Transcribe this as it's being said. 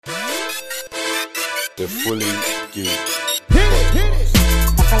The Fully Geeked.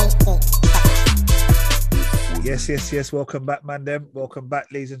 Yes. Welcome back, man. Welcome back,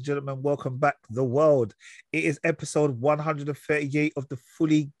 ladies and gentlemen. Welcome back, the world. It is episode 138 of the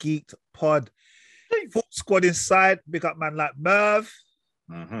Fully Geeked pod. Full squad inside. Big up, man, like Merv.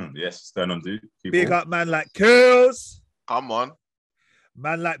 Yes, stand on, dude. Big up, man, like Curls. Come on.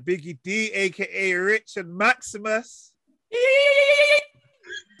 Man, like Biggie D, aka Richard Maximus.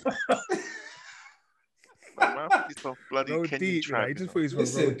 Man, he's so bloody Roll Kenny deep, track. he just put his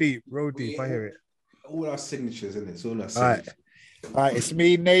roll deep. I hear it. All our signatures, isn't it? It's all our All signatures. right, it's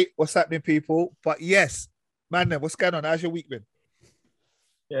me, Nate. What's happening, people? But yes, man, then what's going on? How's your week been?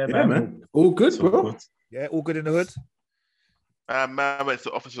 Yeah, man. All good, bro. Yeah, all good in the hood. Man, I went to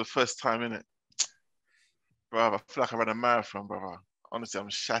the office for the first time, innit? Bro, I feel like I ran a marathon, brother. Honestly, I'm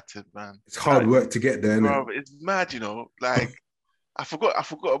shattered, man. It's hard work to get there, Bro, innit? it's mad, you know. Like, I forgot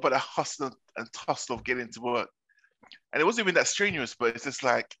about the hustle and tussle of getting to work. And it wasn't even that strenuous, but it's just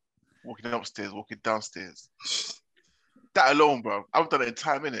like walking upstairs, walking downstairs. That alone, bro. I haven't done it in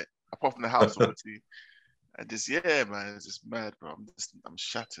time, innit? Apart from the house, obviously. And just, yeah, man, it's just mad, bro. I'm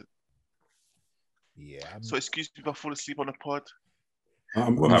shattered. Yeah. So excuse me if I fall asleep on the pod.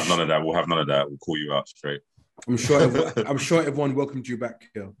 We'll have none of that. We'll call you out straight. I'm sure everyone welcomed you back,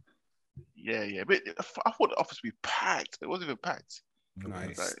 Kel. Yeah. But I thought the office would be packed. It wasn't even packed. No, Like,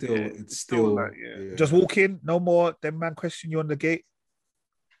 it's still like, yeah. Just walk in, no more. Them man question you on the gate.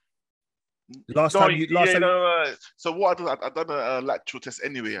 Last time. So what I done a lateral test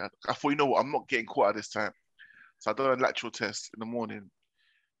anyway. I thought, you know what, I'm not getting caught at this time. So I done a lateral test in the morning.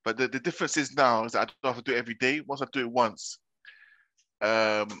 But the difference is now is that I don't have to do it every day. Once I do it once,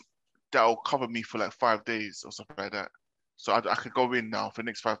 that'll cover me for like 5 days or something like that. So I could go in now for the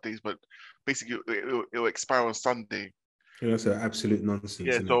next 5 days, but basically it'll expire on Sunday. Yeah, that's absolute nonsense.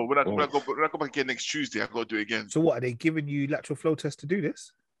 Yeah, isn't so it? when I go back again next Tuesday, I got to do it again. So what, are they giving you lateral flow tests to do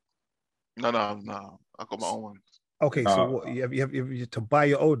this? No. I got my own one. Okay, so what, you have to buy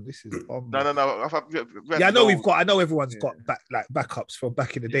your own. This is No. I know everyone's got backups from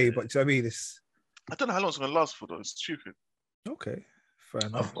back in the day, but do you know what I mean? I don't know how long it's gonna last for though. It's stupid. Okay, fair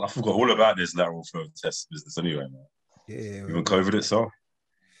enough. I forgot all about this lateral flow test business anyway, man. Yeah, Even COVID itself.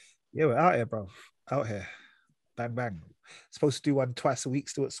 Yeah, we're out here, bro. Out here. Bang. Supposed to do one twice a week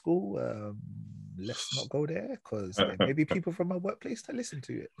still at school. Let's not go there because there may be people from my workplace that listen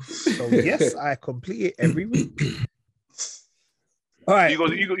to it. So yes, I complete it every week. All right. You got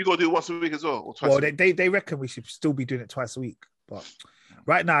to do it once a week as well, or twice. Well, they reckon we should still be doing it twice a week, but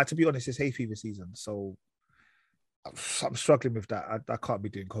right now, to be honest, it's hay fever season, so I'm struggling with that. I can't be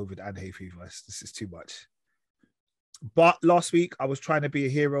doing COVID and hay fever. This is too much. But last week, I was trying to be a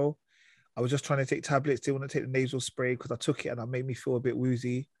hero. I was just trying to take tablets. Didn't want to take the nasal spray because I took it and it made me feel a bit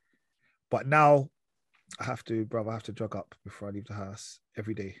woozy. But now I have to drug up before I leave the house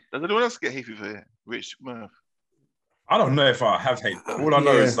every day. Does anyone else get hay fever here? Rich, Murph? I don't know if I have hate. All I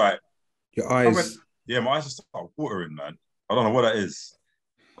know is like your eyes. My eyes just start watering, man. I don't know what that is.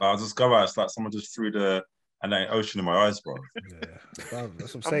 I'll just go out. It's like someone just threw the ocean in my eyes, bro. Yeah, bro,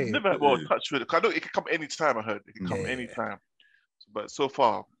 that's what I'm saying. I've never had touch with it. I know it can come anytime. I heard it can come anytime, but so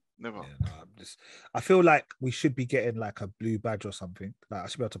far never. Yeah, no, I feel like we should be getting like a blue badge or something. Like I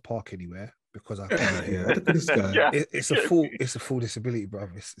should be able to park anywhere because I can't. Look at this guy. It's a full disability, bro.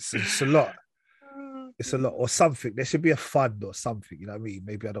 It's a lot. It's a lot or something. There should be a fund or something. You know what I mean?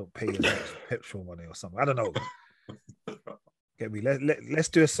 Maybe I don't pay as much petrol money or something. I don't know. Get me? Let's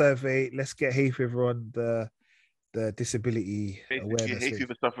do a survey. Let's get hay fever on the disability awareness. Hay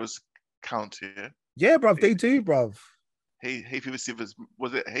fever sufferers count here. Yeah, bruv, they do, bruv. Hay fever sufferers,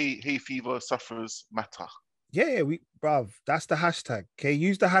 was it hay fever sufferers matter? Yeah, bruv, that's the hashtag. Okay,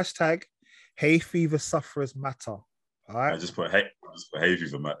 use the hashtag hay fever sufferers matter. All right. I just put hay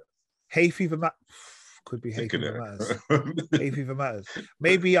fever matter. Hay fever matter. Could be hay fever matters. Hay fever matters.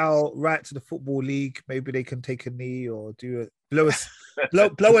 Maybe I'll write to the football league. Maybe they can take a knee or do blow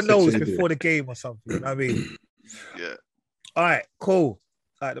a nose before the game or something. You know what I mean? Yeah. All right, cool.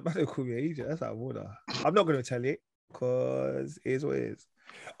 All right, the man called me Egypt. That's out of order. I'm not going to tell you because it is what it is.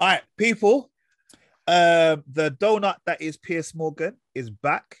 All right, people. The donut that is Piers Morgan is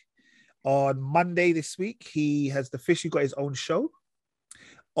back on Monday this week. He has officially got his own show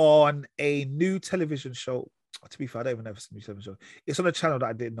on a new television show. To be fair, I don't even know if it's a new television show. It's on a channel that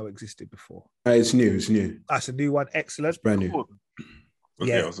I didn't know existed before. It's new. That's a new one. Excellent. It's brand new.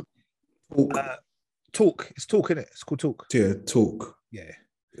 Yeah. Talk. It's Talk, isn't it? It's called Talk. Yeah, Talk. Yeah.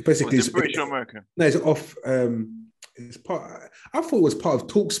 Basically, it's British or American? No, it's off. It's part. I thought it was part of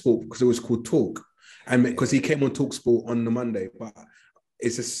Talk Sport because it was called Talk, and because he came on Talk Sport on the Monday, but I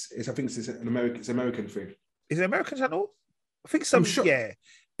think it's an American thing. Is it an American channel? I think I'm sure. Yeah.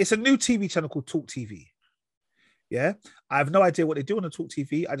 It's a new TV channel called Talk TV. Yeah. I have no idea what they do on the Talk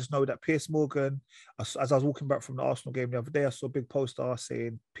TV. I just know that Piers Morgan, as I was walking back from the Arsenal game the other day, I saw a big poster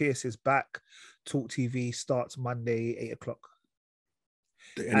saying Piers is back. Talk TV starts Monday, 8:00.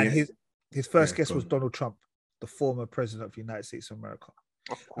 And his first guest was Donald Trump, the former president of the United States of America.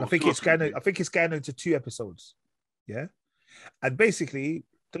 And I think it's going into 2 episodes. Yeah. And basically,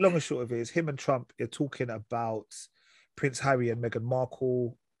 the long and short of it is him and Trump are talking about Prince Harry and Meghan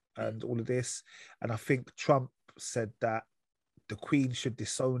Markle and all of this. And I think Trump said that the Queen should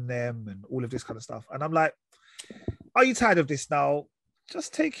disown them and all of this kind of stuff. And I'm like, are you tired of this now?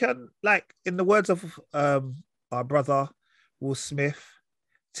 Just take like in the words of our brother Will Smith,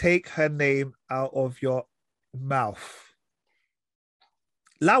 take her name out of your mouth.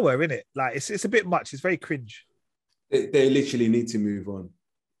 Lower, innit? Like it's a bit much. It's very cringe. They literally need to move on.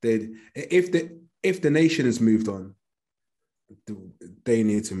 If the nation has moved on, they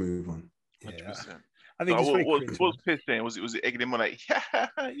need to move on. 100%. I think it's very what cringe. was Pierce saying? Was it egging him on like,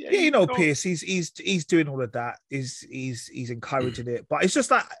 Yeah, you know, Pierce, he's doing all of that. He's encouraging it. But it's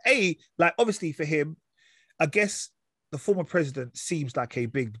just like, like obviously for him, I guess the former president seems like a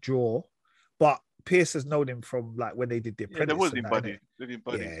big draw, but Pierce has known him from like when they did The Apprentice. They were buddies. They've been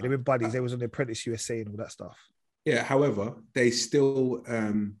buddies. Yeah, they've been buddies. They was on The Apprentice USA and all that stuff. Yeah, however, they still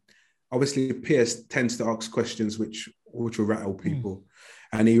obviously Pierce tends to ask questions which will rattle people.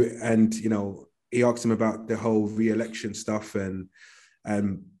 And he asked him about the whole re-election stuff and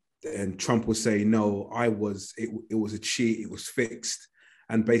Trump was saying, no, it was a cheat, it was fixed.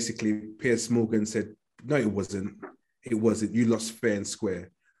 And basically Piers Morgan said, no, it wasn't. It wasn't. You lost fair and square.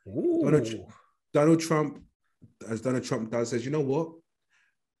 Donald Trump, as Donald Trump does, says, you know what?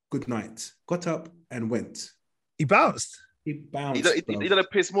 Good night. Got up and went. He bounced. He bounced. He done a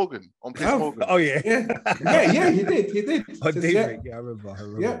Piers Morgan on Piers Morgan. Oh, yeah. Yeah, he did. On David, I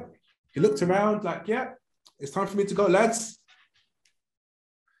remember. Yeah. He looked around like, yeah, it's time for me to go, lads.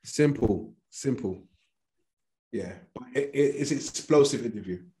 Simple. Yeah. But it's an explosive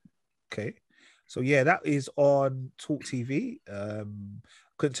interview. Okay. So, yeah, that is on Talk TV.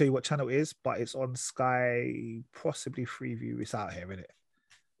 Couldn't tell you what channel it is, but it's on Sky, possibly Freeview. It's out here, isn't it?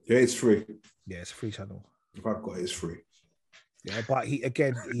 Yeah, it's free. Yeah, it's a free channel. If I've got it, it's free. Yeah, but he's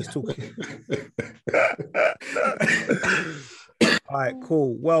talking. All right,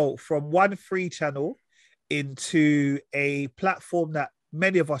 cool. Well, from one free channel into a platform that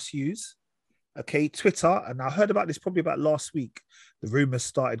many of us use, okay, Twitter. And I heard about this probably about last week. The rumors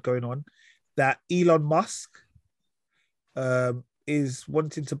started going on that Elon Musk is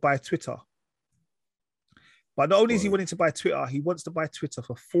wanting to buy Twitter. But not only is he wanting to buy Twitter, he wants to buy Twitter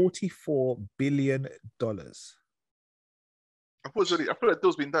for $44 billion. I thought that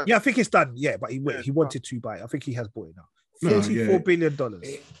deal's been done. Yeah, I think it's done. Yeah, but he wanted to buy it. I think he has bought it now. $44 billion.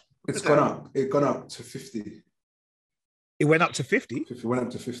 It's gone up. It gone up to 50. It went up to 50? It went up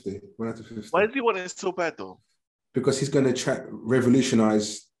to 50. Why does he want it so bad though? Because he's going to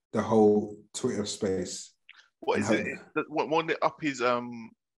revolutionize the whole Twitter space. What is it? Won't it up his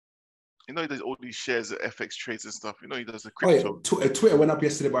you know, he does all these shares at FX trades and stuff. You know, he does the crypto. Oh, yeah. Twitter went up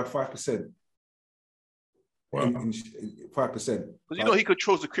yesterday by 5%. Wow. 5%. Because you know he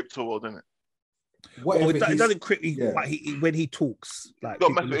controls the crypto world, doesn't it? It doesn't quickly, but when he talks, like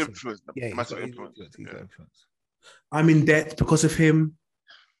he's got massive influence. Yeah, massive influence. He's got influence. I'm in debt because of him.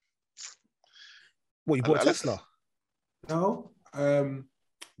 What, you bought Tesla? No,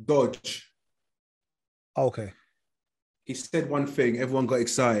 Dodge. Oh, okay. He said one thing, everyone got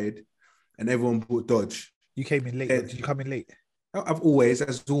excited, and everyone bought Dodge. You came in late. Did you come in late? I've always,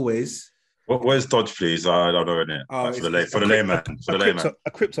 as always. Where's Dodge, please? I don't know it. For the layman.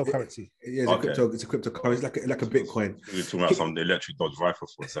 A cryptocurrency. Yeah, it's a cryptocurrency. It's like a Bitcoin. You're talking about some electric Dodge rifle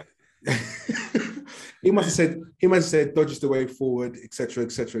for a second. He must have said Dodge is the way forward,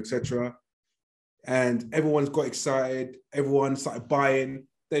 etc. And everyone's got excited. Everyone started buying.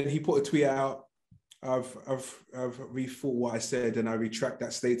 Then he put a tweet out. I've rethought what I said and I retract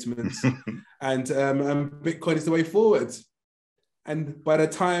that statement. and Bitcoin is the way forward. And by the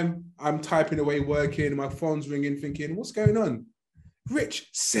time I'm typing away, working, my phone's ringing, thinking, what's going on? Rich,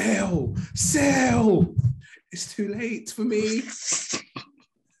 sell. It's too late for me.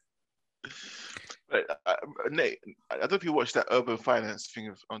 Nate, I don't know if you watched that urban finance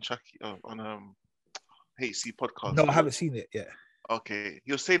thing on Chucky on HC podcast. No, I haven't seen it yet. Okay,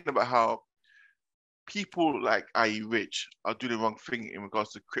 he was saying about how people like i.e. Rich are doing the wrong thing in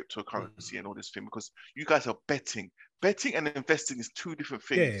regards to cryptocurrency and all this thing, because you guys are betting and investing is two different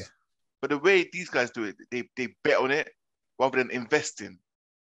things. Yeah. But the way these guys do it, they bet on it rather than investing.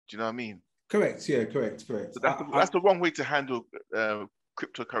 Do you know what I mean? Correct. Yeah, correct. So that's the wrong way to handle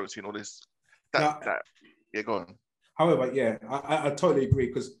cryptocurrency and all this. Yeah, go on. However, yeah, I totally agree,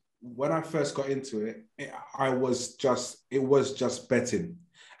 because when I first got into it, it was just betting.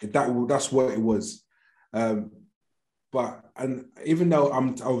 That's what it was. But even though I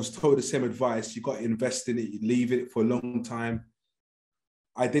was told the same advice, you got to invest in it, you leave it for a long time.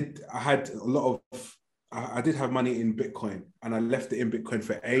 I did have money in Bitcoin, and I left it in Bitcoin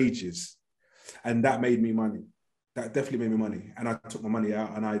for ages, and that made me money. That definitely made me money, and I took my money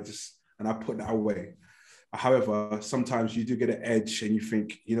out and I put that away. However, sometimes you do get an edge, and you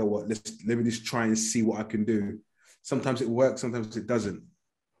think, you know what, let me just try and see what I can do. Sometimes it works, sometimes it doesn't.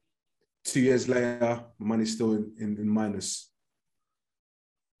 2 years later, my money's still in minus.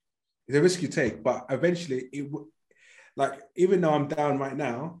 It's a risk you take, but eventually, even though I'm down right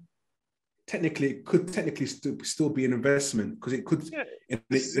now, it could still be an investment, because it could, in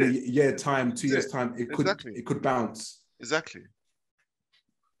a year time, 2 years time, it could bounce. Exactly.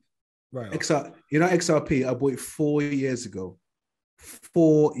 Right. XRP, I bought it 4 years ago.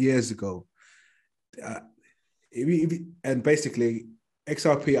 4 years ago. And basically,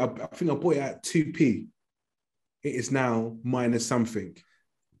 XRP, I think I bought it at 2p. It is now minus something.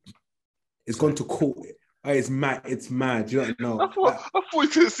 It's gone to court. It's mad. It's mad. You don't know. I thought you were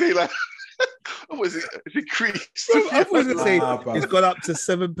going to say, like, it's increased. I was going to say, it's gone up to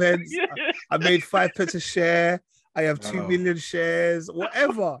 7 pence. Yeah. I made 5 pence a share. I have 2 million shares,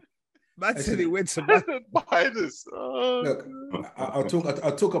 whatever. Man said it went to minus. Look, I'll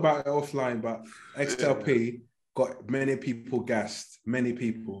talk about it offline, but XRP got many people gassed. Many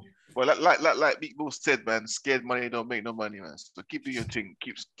people. Well, like Big Bill said, man, scared money don't make no money, man. So keep doing your thing.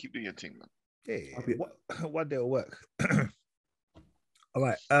 Keep doing your thing, man. Yeah, one day it'll work. All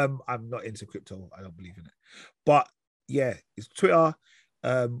right. I'm not into crypto. I don't believe in it. But yeah, it's Twitter.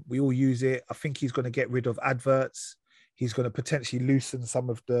 We all use it. I think he's going to get rid of adverts. He's going to potentially loosen some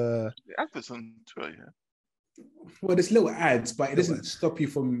of the adverts on Twitter. Yeah. Well, there's little ads, but it doesn't stop you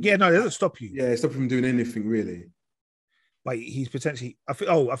from. Yeah, no, it doesn't stop you. Yeah, it stops you from doing anything really. But he's potentially. I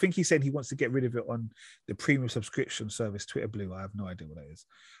think he said he wants to get rid of it on the premium subscription service, Twitter Blue. I have no idea what that is.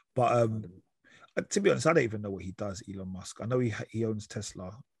 But to be honest, I don't even know what he does, Elon Musk. I know he owns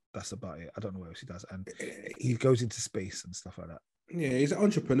Tesla. That's about it. I don't know what else he does. And he goes into space and stuff like that. Yeah, he's an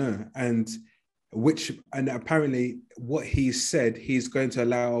entrepreneur. And apparently what he said, he's going to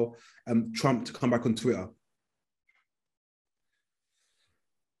allow Trump to come back on Twitter.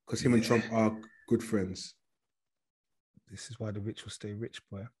 Because him and Trump are good friends. This is why the rich will stay rich,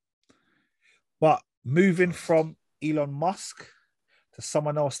 boy. But moving from Elon Musk to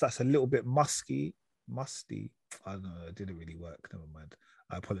someone else that's a little bit musty. I don't know, it didn't really work. Never mind.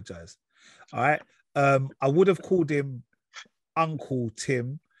 I apologize. All right. I would have called him Uncle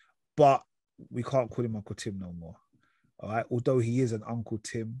Tim, but we can't call him Uncle Tim no more. All right. Although he is an Uncle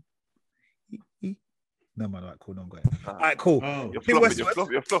Tim. No, man, all right, cool. No, I'm going. All right, cool. Oh. You're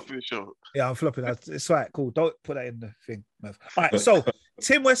flopping the show. Yeah, I'm flopping. It's all right, cool. Don't put that in the thing, Merv. All right, so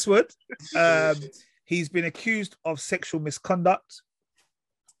Tim Westwood, he's been accused of sexual misconduct.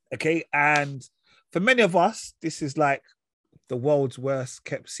 Okay, and for many of us, this is like the world's worst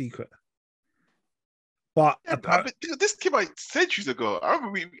kept secret. But this came out centuries ago. I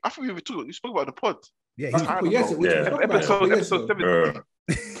remember we spoke about the pod. Yeah, episode 17.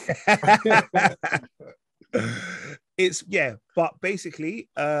 But basically,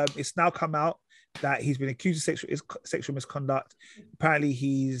 it's now come out that he's been accused of sexual misconduct. Apparently,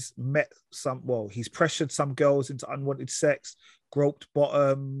 he's pressured some girls into unwanted sex, groped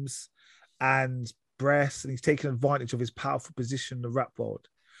bottoms and breasts, and he's taken advantage of his powerful position in the rap world.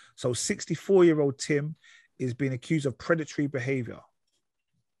 So 64-year-old Tim is being accused of predatory behavior.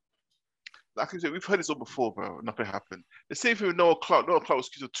 Like I said, we've heard this all before, bro. Nothing happened. The same thing with Noah Clark. Noah Clark was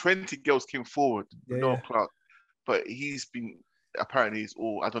accused of 20 girls came forward with Noah Clark, but he's been, apparently,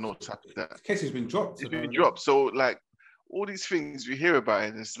 I don't know what's happened to that. The case has been dropped. It's been dropped. So, like, all these things we hear about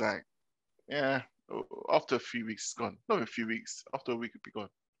it, it's like, yeah, after a few weeks, it's gone. Not a few weeks. After a week, it'll be gone.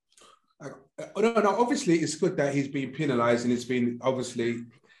 No, obviously, it's good that he's been penalised, and it's been, obviously,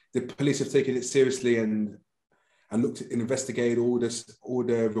 the police have taken it seriously and looked at, investigated all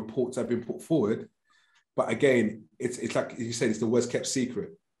the reports that have been put forward. But again, it's like you said, it's the worst kept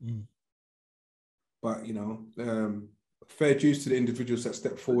secret. Mm. But fair dues to the individuals that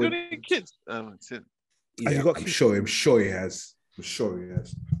step forward. Kids, I'm sure he has.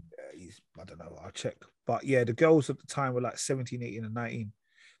 I don't know. I'll check. But yeah, the girls at the time were like 17, 18, and 19.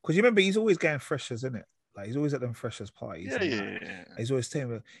 Because you remember, he's always getting freshers, isn't it? Like he's always at them freshers parties. Yeah, and yeah, that. yeah. He's always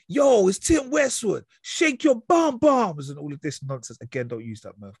telling me, "Yo, it's Tim Westwood. Shake your bombs and all of this nonsense." Again, don't use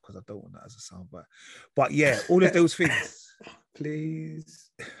that, Murph, because I don't want that as a soundbite. But yeah, all of those things.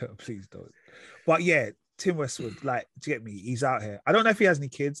 Please. Please don't. But yeah, Tim Westwood, like, do you get me? He's out here. I don't know if he has any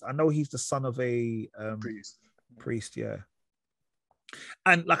kids. I know he's the son of a priest, yeah.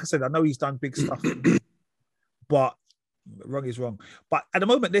 And like I said, I know he's done big stuff, but wrong is wrong. But at the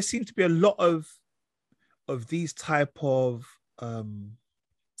moment, there seems to be a lot of these type of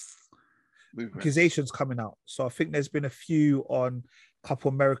accusations coming out. So I think there's been a few on a couple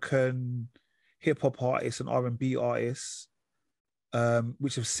American hip hop artists and R&B artists,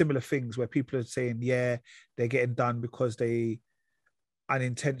 which have similar things where people are saying, yeah, they're getting done because they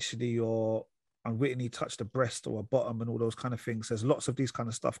unintentionally or unwittingly touched a breast or a bottom and all those kind of things. There's lots of these kind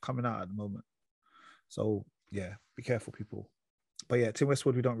of stuff coming out at the moment. So yeah, be careful, people. But yeah, Tim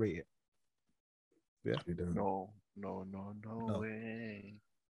Westwood, we don't rate it. Yeah, We don't. No No. way.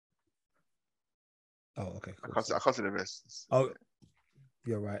 Oh, okay. I Cool. can't see the rest. Oh,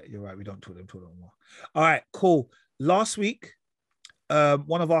 you're right. We don't talk them more. All right, cool. Last week,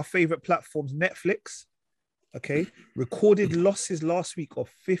 one of our favorite platforms, Netflix, okay, recorded losses last week of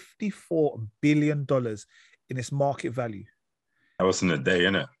 $54 billion in its market value. That was in a day,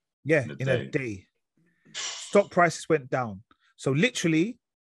 innit? Yeah, in a day. Stock prices went down. So literally,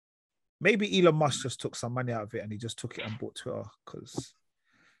 maybe Elon Musk just took some money out of it and he just took it and bought Twitter, because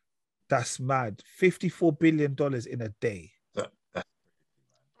that's mad. $54 billion in a day.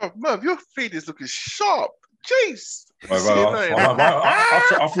 Oh, man, your feed is looking sharp. Jeez. I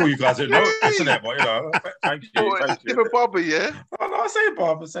thought you guys didn't know, isn't it? But you know, thank you. Different barber, yeah? Oh, no, same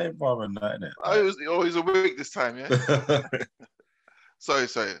barber, and that, innit? I was awake this time, yeah? Sorry.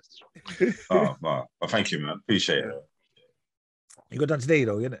 Oh, well, thank you, man. Appreciate it. You got done today,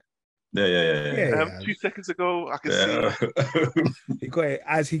 though, innit? Yeah. 2 seconds ago, I can see. He got it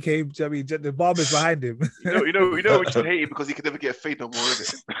as he came. I mean, the barber's behind him. You know, we should hate him because he could never get a fade no more,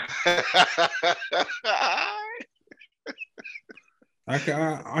 is it? I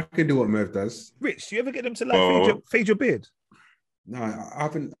can do what Merv does. Rich, do you ever get them to like fade your beard? No, I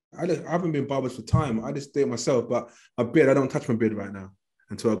haven't. I haven't been barbers for time. I just do it myself. But my beard, I don't touch my beard right now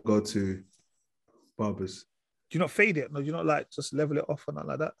until I go to barbers. Do you not fade it? No, do you not like just level it off or nothing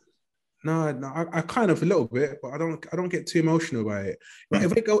like that? No, I kind of a little bit, but I don't get too emotional about it. But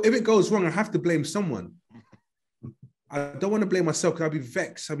if it goes wrong, I have to blame someone. I don't want to blame myself because I'll be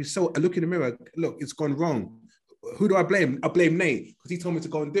vexed. I look in the mirror. Look, it's gone wrong. Who do I blame? I blame Nate because he told me to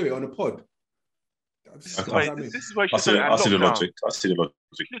go and do it on a pod. This is why I see the logic. You should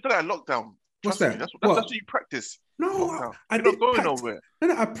have done that in lockdown. What's Trust that? me, that's what you practice. No, You're not going nowhere.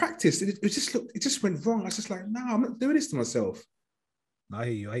 No, I practiced. It just went wrong. I was just like, no, I'm not doing this to myself. No, I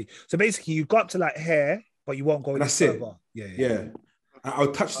hear you. So basically, you got to like hair, but you won't go any further. Yeah.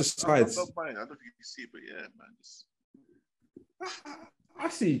 I'll touch the sides. I don't think you can see, but yeah, man. I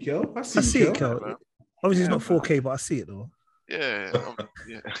see you, Kel. I see you, it, Kel. Obviously, it's not 4K, but I see it though. Yeah.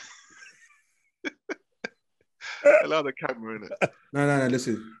 Allow the camera in it. No.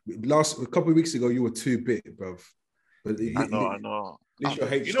 Listen, a couple of weeks ago, you were too big, bruv. But I know. At least you're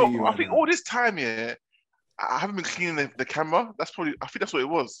HD. You know, I think all this time, I haven't been cleaning the camera. I think that's what it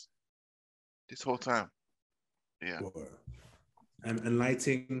was. This whole time. Yeah. And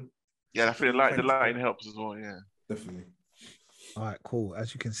lighting. Yeah, I think the lighting helps as well. Yeah. Definitely. All right, cool.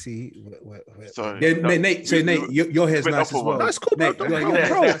 As you can see, Sorry. Yeah, Nate, your hair's nice as well. That's cool, bro.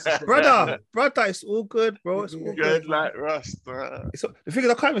 Brother, it's all good, bro. It's all good. Like rust. The thing is,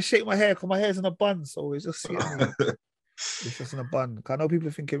 I can't even shake my hair because my hair's in a bun, so it's just it's just in a bun. I know people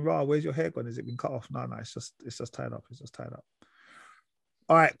are thinking, "Rah, where's your hair gone? Has it been cut off?" No, it's just tied up. It's just tied up.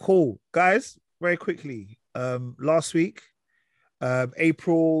 All right, cool, guys. Very quickly, last week,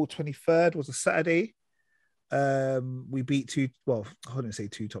 April 23rd was a Saturday. We beat I wouldn't say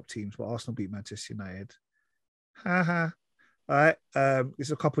two top teams, but Arsenal beat Manchester United. All right.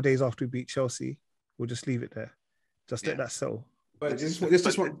 It's a couple of days after we beat Chelsea. We'll just leave it there. Just let that settle. But just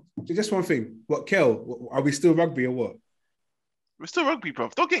one thing. What, Kel? Are we still rugby or what? We're still rugby, bro.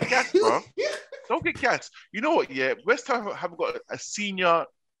 Don't get gassed, bro. Don't get gassed. You know what? Yeah, West Ham have got a senior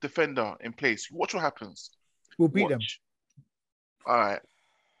defender in place. Watch what happens. We'll beat them. All right.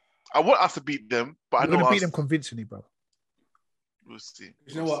 I want us to beat them, but we're going to beat them convincingly, bro. We'll see.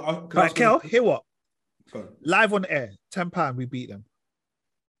 You know what? Right, Kel, hear what? Live on air, £10, we beat them.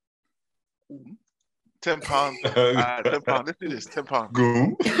 £10. £10. Let's do this.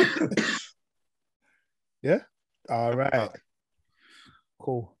 £10. Yeah? All right.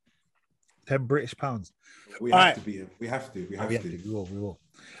 Cool. 10 British pounds. We have to beat him. We have to. We will.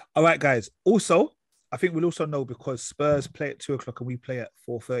 All right, guys. Also, I think we'll also know because Spurs play at 2:00 and we play at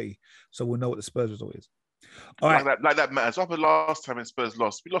 4:30, so we'll know what the Spurs result is. All right. Like that matters. What happened last time when Spurs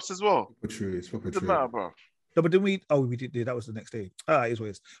lost? We lost as well. True, it's proper Doesn't true. matter, bro. No, but then we did. That was the next day. It is what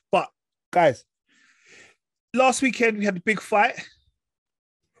it is. But guys, last weekend we had the big fight.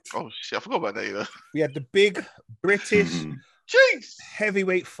 Oh shit, I forgot about that. You know, We had the big British jeez.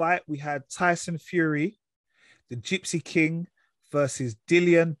 heavyweight fight. We had Tyson Fury, the Gypsy King, versus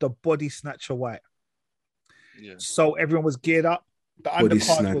Dillian, the Body Snatcher White. Yeah. So everyone was geared up. The Body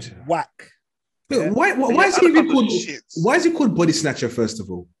undercard was Snatcher. whack. Wait, Yeah. why is he even Undercard called? was shit. Why is he called Body Snatcher? First of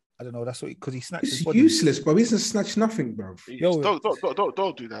all, I don't know. That's what because he snatched it's his body. useless, bro. He doesn't snatch nothing, bro. Yo. Don't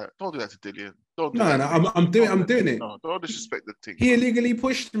do that. Don't do that to Dillian. Don't do No, that. no, I'm doing it. No, don't disrespect the thing. He illegally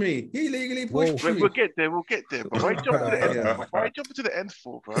pushed me. He illegally pushed Whoa. me. We'll get there. We'll get there. But why you jumping to the end? Yeah. Why you jumping to the end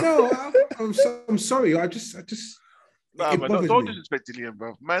for, bro? No, I'm sorry. I just. Nah, it man, bothers don't me. disrespect Dillian,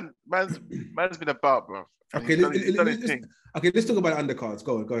 bro. Man's been about, bro. Okay, He's done his thing. let's talk about undercards.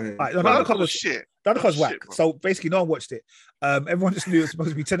 Go on. All right, no, Man, the that undercard was was shit. the undercard's Shit, whack. bro. So basically, no one watched it. Everyone just knew it was supposed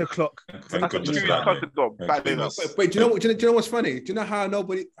to be 10:00. Thank God Fury's for that, cousin mate. got Thank bad goodness. enough. Wait, do you know what's funny? Do you know how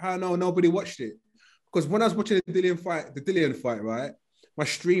nobody watched it? Because when I was watching the Dillian fight, right, my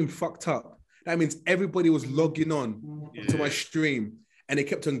stream fucked up. That means everybody was logging on to my stream, and it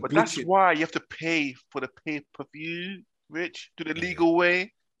kept on But that's glitching. why you have to pay for the pay-per-view, Rich, do the legal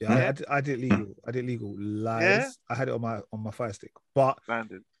way. Yeah, I did legal. I did legal lies. Yeah? I had it on my Fire Stick, but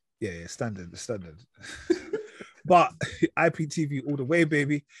Standard. yeah, standard. But IPTV all the way,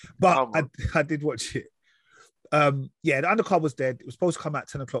 baby. But Oh, man. I did watch it. The undercard was dead. It was supposed to come out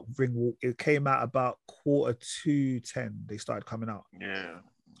 10:00 ring walk. It came out about 10:15. They started coming out. Yeah.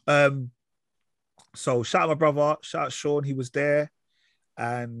 So shout out my brother, shout out Sean, he was there,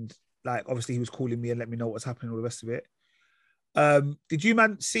 and like obviously he was calling me and let me know what's happening, all the rest of it. Did you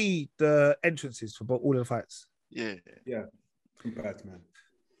man see the entrances for all of the fights? Yeah. Bad, man.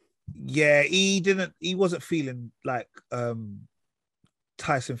 Yeah, he wasn't feeling like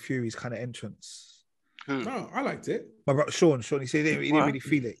Tyson Fury's kind of entrance. Who? No, I liked it. My brother Sean, he said he didn't What? really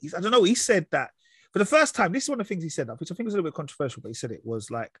feel it. I don't know. He said that for the first time. This is one of the things he said, which I think was a little bit controversial, but he said it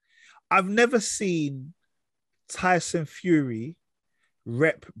was like, I've never seen Tyson Fury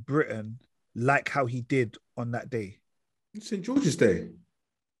rep Britain like how he did on that day. It's St. George's Day.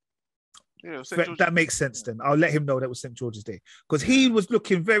 Yeah. That makes sense then. I'll let him know that was St. George's Day because he was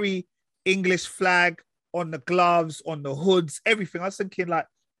looking very English flag on the gloves, on the hoods, everything. I was thinking like,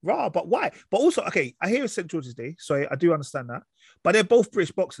 rah, but why? But also, okay, I hear it's St. George's Day, so I do understand that. But they're both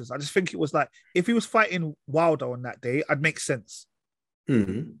British boxers. I just think it was like, if he was fighting Wilder on that day, I'd make sense.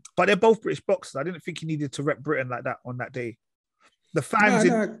 Mm-hmm. But they're both British boxers. I didn't think he needed to rep Britain like that on that day. The fans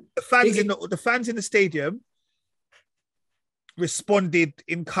in the stadium responded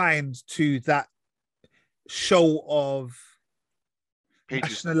in kind to that show of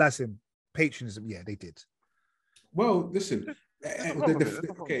patriotism. Yeah, they did. Well, listen. Nothing wrong with it.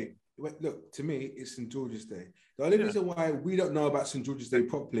 Okay, look. To me, it's St. George's Day. The only reason why we don't know about St. George's Day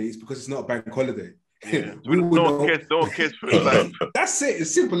properly is because it's not a bank holiday. Yeah. We would No know. one cares for it. Like, That's it.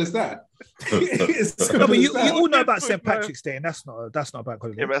 It's simple as that. It's No, simple but as you that. all know about St. Patrick's Day, and that's not a bank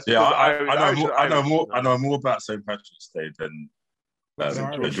holiday. yeah, but that's Yeah, because I know more about St. Patrick's Day than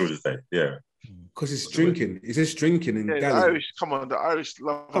Irish. George's Day. Yeah. Because it's drinking. It's just drinking and Yeah, the gallon. Irish, come on, the Irish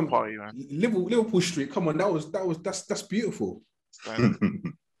love a Come- party, man. Liverpool Street. Come on, that's beautiful. Standard.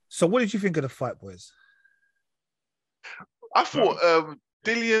 So, what did you think of the fight, boys? I thought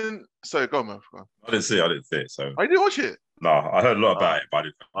Dillian. Sorry, go on, man. Go on. I didn't see it, so I didn't watch it. no, I heard a lot about it, but I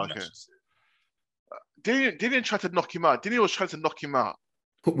didn't. Okay. actually see it. Dillian tried to knock him out. Dillian was trying to knock him out.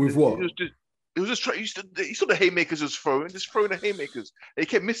 With what? He was just trying. He saw the haymakers he was throwing the haymakers. He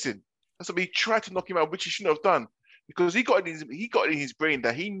kept missing. That's what he tried to knock him out, which he shouldn't have done, because he got it in his brain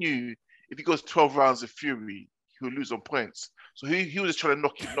that he knew if he goes 12 rounds of Fury, he would lose on points. So he was just trying to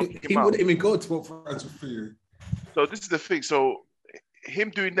knock He him out. wouldn't even go 12 rounds with you. So this is the thing. So him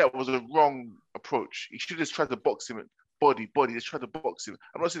doing that was a wrong approach. He should have just tried to box him. Body. Just tried to box him.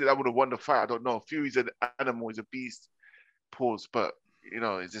 I'm not saying that would have won the fight. I don't know. Fury's an animal. He's a beast. Pause. But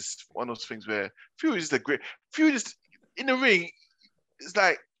it's just one of those things where Fury's the great. Fury just in the ring. It's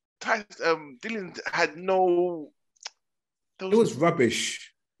like Dillian had no. It was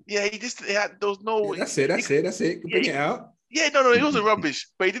rubbish. Yeah, he had those no. Yeah, that's it. Bring it out. Yeah, no, it wasn't rubbish,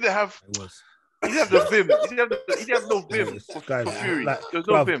 but he didn't have. It was. He didn't have the vim. He didn't have no vim for Guys, Fury. like, There was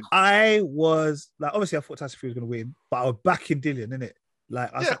no bruv, vim. I was like, obviously, I thought Tyson Fury was going to win, but I was backing Dillian, innit?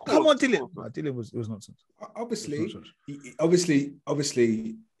 Like, I was Yeah, like, of come on, course, of Dillian. course. No, Dillian was nonsense.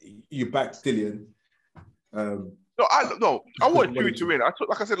 Obviously, you backed Dillian. No, I want Fury to win.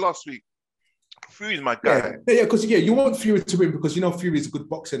 Like I said last week, Fury's my guy. Yeah, because you want Fury to win because you know Fury's a good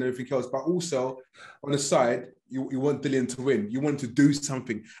boxer and everything else, but also on the side, you want Dillian to win. You want to do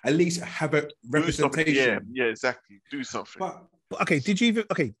something, at least have a representation. Yeah, exactly. Do something. But okay, did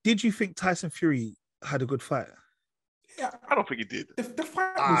you think Tyson Fury had a good fight? Yeah, I don't think he did. The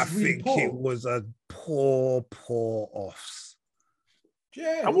fight was I really think poor. it was a poor offs.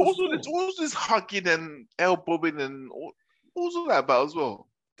 Yeah. And what was this hugging and elbowing and what was all that about as well?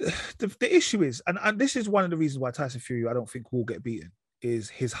 The issue is, and this is one of the reasons why Tyson Fury I don't think will get beaten, is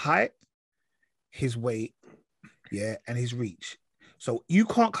his height, his weight, and his reach. So you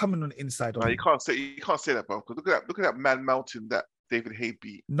can't come in on the inside. No, you can't say that, bro. Because look at that man mountain that David Haye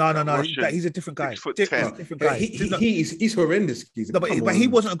beat. No. He's a different guy. 6'10". Different guy. He's horrendous. But he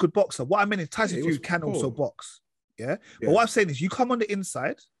wasn't a good boxer. What I mean is Tyson Fury can also box. Yeah? But what I'm saying is you come on the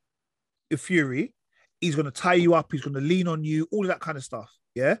inside, if Fury, he's going to tie you up. He's going to lean on you, all of that kind of stuff.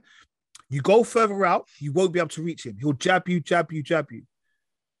 Yeah? You go further out, you won't be able to reach him. He'll jab you.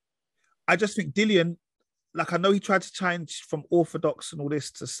 I just think Dillian, like I know he tried to change from orthodox and all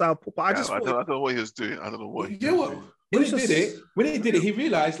this to southpaw, but I don't know what he was doing. I don't know what he was doing. When he did it, he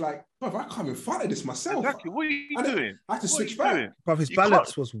realized, like, bro, I can't even fight this myself. Exactly. What are you doing? I had to switch back. Bro, his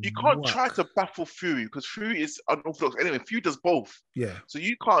balance was. You can't try to baffle Fury because Fury is unorthodox. Anyway, Fury does both. Yeah. So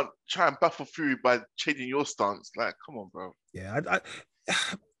you can't try and baffle Fury by changing your stance. Like, come on, bro. Yeah. I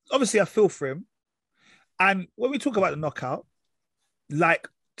obviously I feel for him, and when we talk about the knockout, like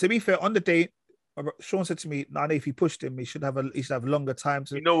to be fair, on the day, Sean said to me, "No, if he pushed him, he should have longer time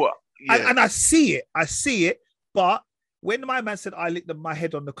to." You know what? Yeah. And I see it, but. When my man said I licked my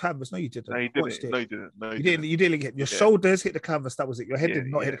head on the canvas, no, you didn't. No, you didn't. You didn't hit your shoulders hit the canvas. That was it. Your head did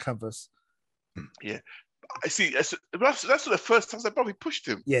not hit the canvas. Yeah, I see. That's the first time I probably pushed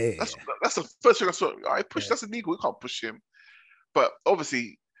him. Yeah. That's the first thing I saw. I pushed. That's illegal. We can't push him. But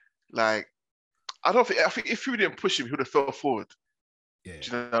obviously, like, I think if you didn't push him, he would have fell forward. Yeah.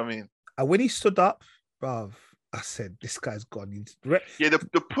 Do you know what I mean? And when he stood up, bruv, I said, "This guy's gone."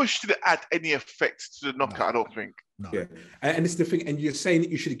 The push didn't add any effect to the knockout. I don't think. No. Yeah, and it's the thing. And you're saying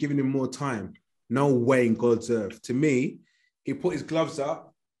that you should have given him more time. No way in God's earth. To me, he put his gloves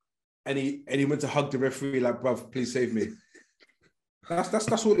up, and he went to hug the referee like, "Bruv, please save me." That's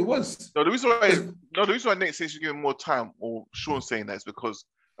what it was. No, the reason why Nate says you give him more time, or Sean saying that, is because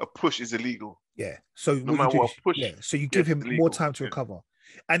a push is illegal. Yeah. So no matter what push. Yeah. So you give him more time to recover.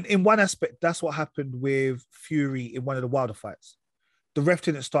 And in one aspect, that's what happened with Fury in one of the Wilder fights. The ref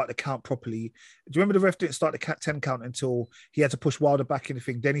didn't start the count properly. Do you remember the ref didn't start the 10 count until he had to push Wilder back in the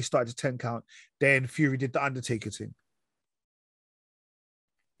thing? Then he started the 10 count. Then Fury did the Undertaker thing.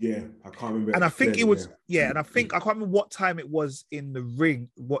 Yeah, I can't remember. And I think it was, and I think, I can't remember what time it was in the ring.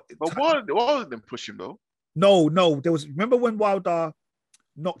 But Wilder didn't push him though. No. There was, remember when Wilder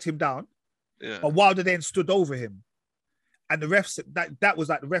knocked him down? Yeah. But Wilder then stood over him. And the ref said that was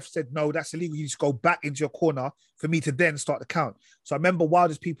like the ref said, no, that's illegal. You just go back into your corner for me to then start the count. So I remember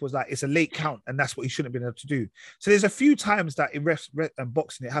Wilder's people was like, it's a late count, and that's what he shouldn't have been able to do. So there's a few times that in ref and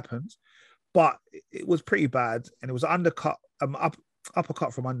boxing it happens, but it was pretty bad, and it was an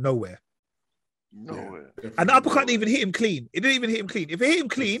uppercut from nowhere. Nowhere. And the uppercut didn't even hit him clean. It didn't even hit him clean. If it hit him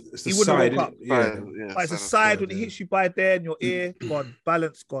clean, he wouldn't have woke up. But it's a side when it hits you by there in your ear, gone,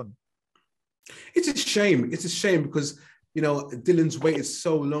 balance gone. It's a shame. It's a shame because, you know, Dillian's waited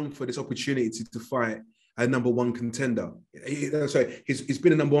so long for this opportunity to fight a number one contender. He's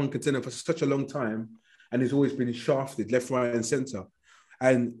been a number one contender for such a long time, and he's always been shafted left, right, and center.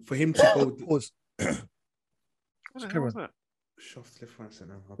 And for him to go, pause. Shafted left, right,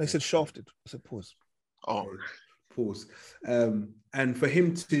 center. Okay. They said shafted. I said pause. Oh, pause. And for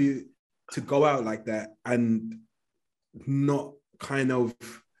him to go out like that and not kind of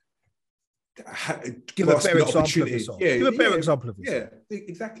give a better example of yourself. Give a better example of yourself. Yeah,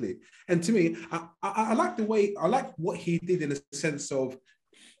 exactly. And to me, I like what he did in a sense of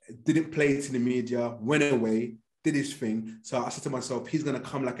didn't play it in the media, went away, did his thing. So I said to myself, he's gonna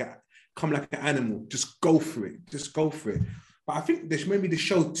come like an animal, just go for it. But I think they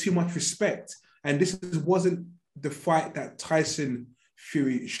showed too much respect, and this wasn't the fight that Tyson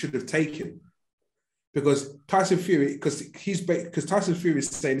Fury should have taken. Because Tyson Fury is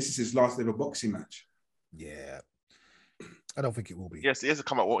saying this is his last ever boxing match. Yeah, I don't think it will be. Yes, he has to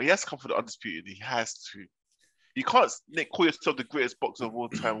come out. Well, he has to come for the undisputed. He has to. You can't call yourself the greatest boxer of all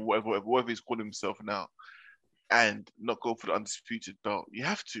time, whatever he's calling himself now, and not go for the undisputed belt. You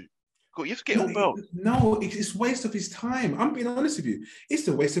have to. You have to get your belt. No, it's waste of his time. I'm being honest with you. It's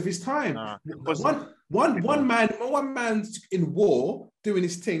a waste of his time. One man's in war doing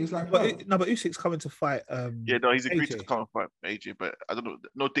his things. Like, But no, but Usyk's coming to fight. Yeah, no, he's agreed to AJ. come and fight AJ, but I don't know.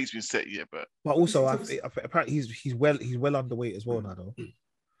 No date's been set yet, but But also, Usyk's- apparently he's well underweight as well now, though.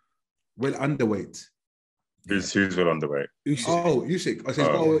 well underweight. Who's well underweight? Usyk. Oh, Usyk. I said,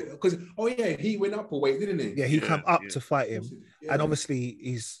 Oh. because yeah, he went up a weight, didn't he? Yeah, he Yeah, come up yeah. to fight him, Yeah. and obviously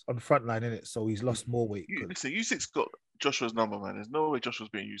he's on the front line in it, so he's lost more weight. listen, Usyk's got Joshua's number, man. There's no way Joshua's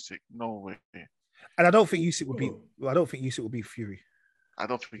beating Usyk. No way. And I don't think Usyk would be. Oh. Well, I don't think Usyk will be Fury. I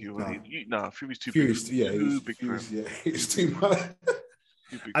don't think you will. No. No, Fury's too Furious, big. yeah, Too he's big for him. Furious, yeah, it's too much.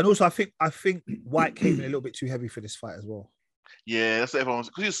 Too big. And also, I think White came in a little bit too heavy for this fight as well. Yeah, that's what everyone was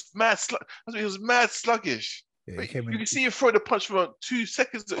because he was mad. He was mad sluggish. Yeah, But he came you in. can see him throw the punch for about 2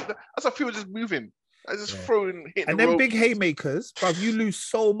 seconds. That's how Fury was just moving. I just Yeah. throwing, hitting And the then rope. big haymakers, bruv, you lose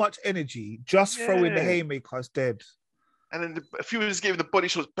so much energy just throwing the Yeah. haymakers dead. And then Fury just gave him the body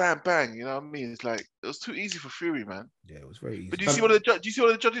shots, bang, bang. You know what I mean? It's like it was too easy for Fury, man. Yeah, it was very easy. But do you see one of the do you see one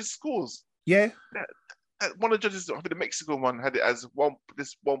of the judges' scores? Yeah, One of the judges, I think the Mexican one, had it as one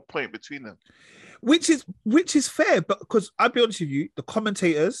point between them. which is fair, but because I'll be honest with you, the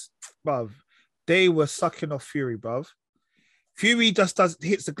commentators, bruv, they were sucking off Fury, bruv. Fury just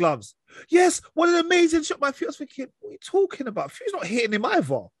hits the gloves. Yes, what an amazing shot by Fury. I was thinking, what are you talking about? Fury's not hitting him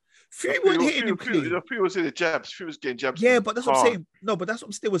either. Fury wasn't hitting him clean. Fury was hitting the jabs. Fury was getting jabs. Yeah, but that's what I'm hard. saying. No, but that's what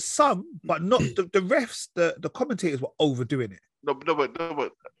I'm saying. There was some, but not the refs, the commentators were overdoing it. No, but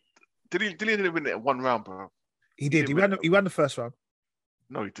Dillian didn't win it in 1 round, bro. He did. He didn't ran the first round.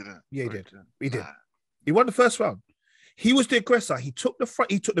 No, he didn't. Yeah, he No, did. didn't. He did. Nah. He won the first round. He was the aggressor. He took the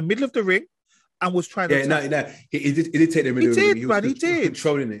front. He took the middle of the ring, and was trying to. Yeah, attack. no, he did take them. He did, was man, he con- did.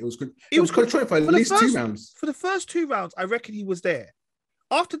 controlling it. It was good. He It was was controlling for at for the least first- 2 rounds. For the first 2 rounds, I reckon he was there.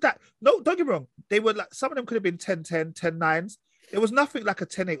 After that, no, don't get me wrong. They were like, some of them could have been 10-10, 10-9s. There was nothing like a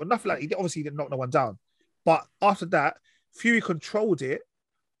 10-8 or nothing like, he obviously didn't knock no one down. But after that, Fury controlled it,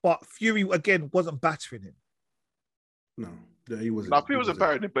 but Fury again wasn't battering him. No, he wasn't. Now, Fury wasn't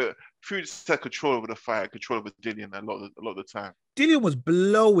barring it, but Fury just had control over the fight, control over Dillian a lot of the time. Dillian was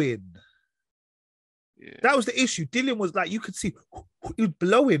blowing. Yeah, That was the issue. Dillian was like, you could see, he was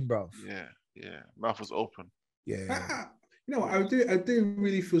blowing, bro. yeah. Mouth was open. Yeah. You know, I do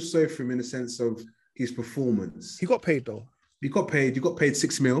really feel sorry for him in the sense of his performance. He got paid though. You got paid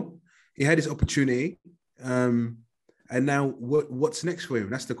 6 mil. He had his opportunity. And now what's next for him?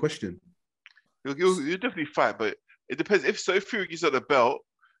 That's the question. He'll definitely fight, but it depends. If Fury gives out the belt,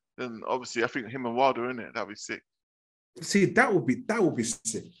 then obviously I think him and Wilder in it. That'd be sick. See, that would be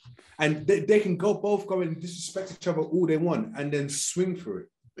sick. And they can both go and disrespect each other all they want and then swing for it.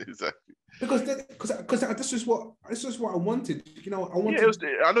 Exactly. Because this is what I wanted. You know, I wanted. Yeah,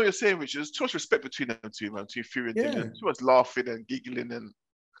 I know what you're saying, Richard. There's too much respect between them two, man. Between Fury and Yeah. Dillian. Too much laughing and giggling, and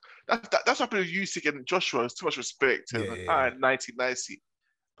that's what happened with Usyk and Joshua. There's too much respect. And Yeah. 1990.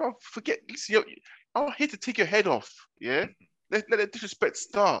 Bro, forget. Listen, I'm not here to take your head off. Yeah, let the disrespect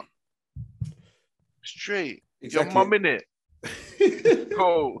start. Straight. Exactly. Your mum in it.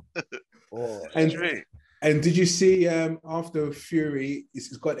 Go. and Straight. and did you see after Fury,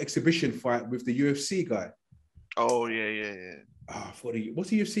 he's got an exhibition fight with the UFC guy? Oh yeah. What's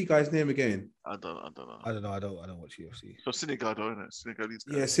the UFC guy's name again? I don't know. I don't know. I don't watch UFC. So Senegal, though, isn't it? Senegalese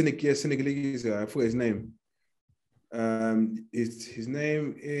guy. Yeah, Senegalese guy. I forgot his name. His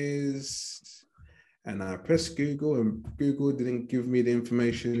name is, and I pressed Google, and Google didn't give me the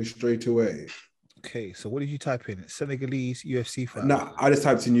information straight away. Okay, so what did you type in? Senegalese UFC fight. No, I just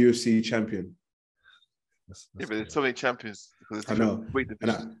typed in UFC champion. Yeah, but there's so many champions. Because I know. Weight And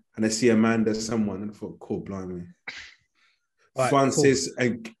divisions. I see Amanda someone, and I thought, cool, blimey. All right, Francis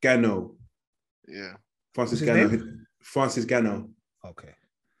and Gano. Yeah. Francis What's his Gano. Francis Gano. Okay.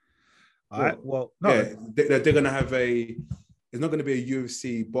 All right. Well, no. Yeah, they're going to have it's not going to be a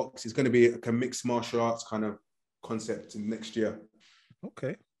UFC box. It's going to be like a mixed martial arts kind of concept next year.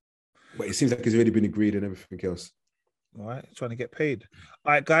 Okay. But it seems like it's already been agreed and everything else. All right. Trying to get paid.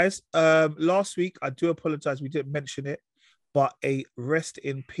 All right, guys. Last week, I do apologize. We didn't mention it, but a rest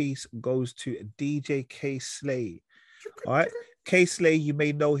in peace goes to DJ K Slay. All right. K Slay, you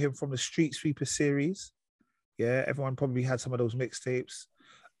may know him from the Street Sweeper series. Yeah, everyone probably had some of those mixtapes.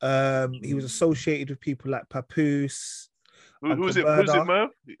 He was associated with people like Papoose. Who's it, Murder. Merv?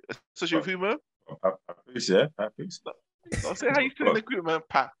 Associate with who, Merv? Papoose, yeah, Papoose. I'll say how you feel in the group, man.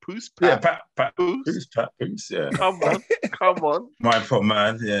 Papoose? Yeah, Papoose? Papoose, yeah. Come on. My fault,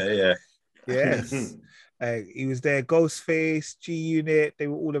 man. Yeah. Yes. He was there. Ghostface, G Unit, they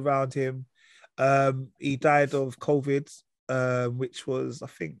were all around him. He died of COVID, which was, I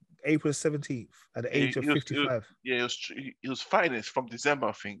think, April 17th at the age of 55. He was fighting it from December,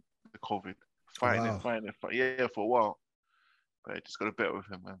 I think, the COVID. Fighting Wow. it. Yeah, for a while. but it just got a better with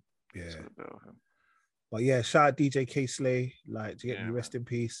him, man. Yeah. Just got a better with him. But yeah, shout out DJ K Slay, like to get Yeah, you rest in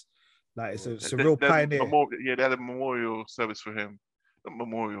peace. Like it's a They- real they had a pioneer. they had a memorial service for him. Not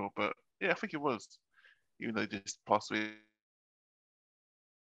memorial, but yeah, I think it was. Even though he just passed away.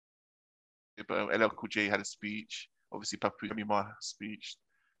 But LL Cool J had a speech. Obviously, Papu Ma had a speech.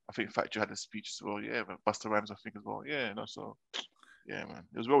 I think Fat Joe had a speech as well. Yeah, but Busta Rhymes, I think, as well. Yeah, no, so yeah, man,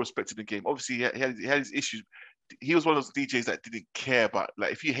 it was well respected in the game. Obviously, he had his issues. He was one of those DJs that didn't care about,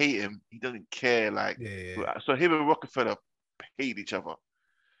 like, if you hate him, he doesn't care. Like, Yeah. so him and Rockefeller hated each other.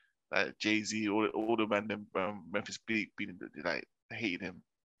 Like Jay-Z, all the man, them Memphis Bleak, like hated him.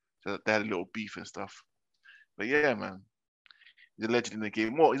 So they had a little beef and stuff. But yeah, man, he's a legend in the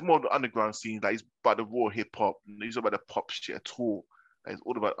game. He's more of the underground scene. Like he's about the raw hip hop. He's not about the pop shit at all. Like, it's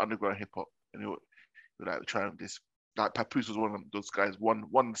all about underground hip hop. And he'll like trying this. Like Papoose was one of those guys.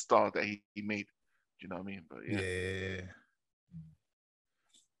 One star that he made. Do you know what I mean? But Yeah.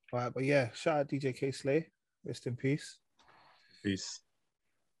 All right, but yeah, shout out DJ K Slay. Rest in peace. Peace.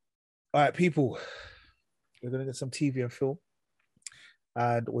 All right, people. We're gonna get some TV and film.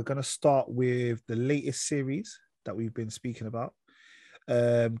 And we're gonna start with the latest series that we've been speaking about.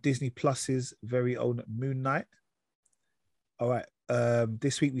 Disney Plus's very own Moon Knight. All right.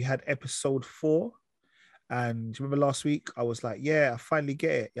 This week we had episode 4. And do you remember last week? I was like, yeah, I finally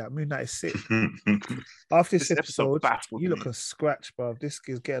get it. Yeah, Moon Knight is sick. After this episode, baffled you me. look a scratch, bro. This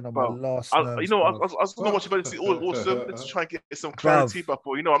is getting on Bro, my last I nerves. was bro. gonna watch Emergency Awesome to try and get some clarity, but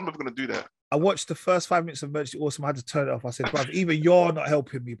you know, I'm never gonna do that. I watched the first 5 minutes of Emergency Awesome. I had to turn it off. I said, bruv, even you're not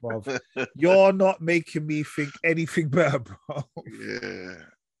helping me, bruv. You're not making me think anything better, bro. Yeah.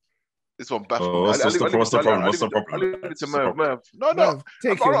 This one baffled Oh, me. what's the problem? What's the I problem? leave it to Merv. No, Bruv, I'm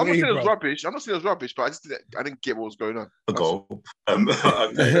take not it away, saying it was bruv. rubbish. I'm not saying it was rubbish, but I didn't get what was going on. A goal.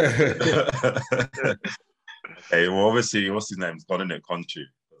 Okay, well, obviously, what's his name's gone in it, Conchu,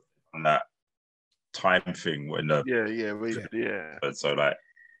 on that time thing when the Yeah. so like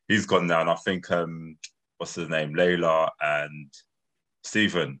he's gone now, and I think what's his name, Layla and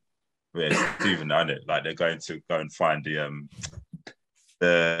Stephen, Stephen, isn't it? Like they're going to go and find the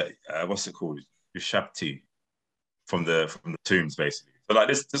what's it called, Ushabti from the tombs, basically. So like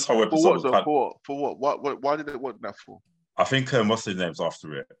this whole episode. For what? Why did it want that for? I think what's his name's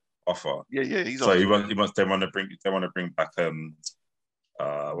after it. Offer. Yeah. He's so he wants. They want to bring back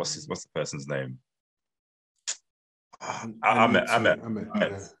what's the person's name? Ahmed.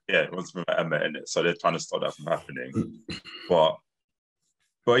 Yeah, it wants to bring back Ahmed in it. So they're trying to stop that from happening. but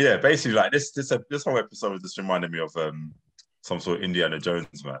yeah, basically like this whole episode just reminded me of some sort of Indiana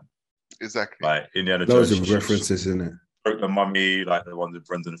Jones, man. Exactly. Like Indiana Loads Jones. of references in it. Broke the Mummy, like the one with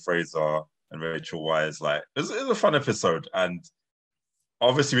Brendan Fraser and Rachel Weisz. Like it was a fun episode, and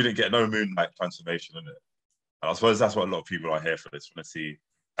obviously we didn't get no Moon Knight transformation in it. And I suppose that's what a lot of people are here for. This want to see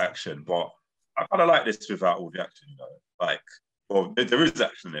action, but I kind of like this without all the action. You know, like, well, there is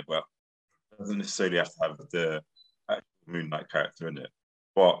action in it, but it doesn't necessarily have to have the actual Moon Knight character in it.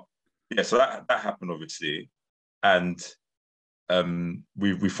 But yeah, so that happened obviously, and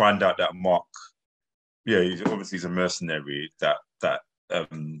we find out that Mark, he's a mercenary that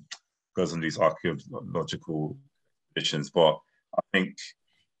goes on these archaeological missions. But I think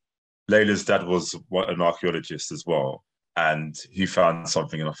Layla's dad was an archaeologist as well, and he found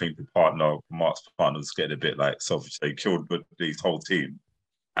something. And I think Mark's partner, was getting a bit like selfish. They killed the whole team,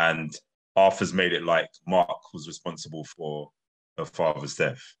 and Arthur's made it like Mark was responsible for her father's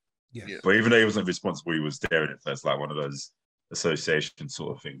death. Yeah. But even though he wasn't responsible, he was there in it. So it's like one of those association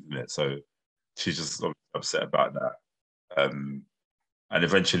sort of things, isn't it? So she's just upset about that. And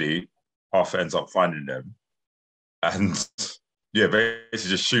eventually Arthur ends up finding them. And yeah,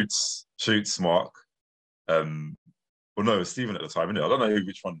 basically just shoots Mark. Well, no, it was Stephen at the time, innit? I don't know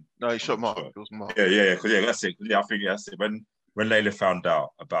which one. No, he shot Mark. It was Mark. Yeah, that's it. Yeah, I think that's it. When Layla found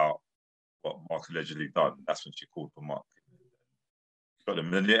out about what Mark allegedly done, that's when she called for Mark. Got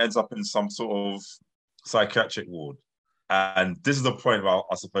him. And then it ends up in some sort of psychiatric ward. And this is the point where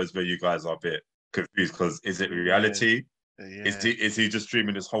I suppose where you guys are a bit confused, because is it reality? Yeah. Is he just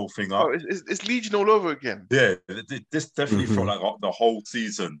dreaming this whole thing up? Oh, it's Legion all over again. Yeah, this definitely felt like the whole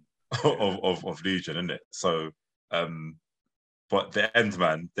season of Legion, isn't it? So, but the end,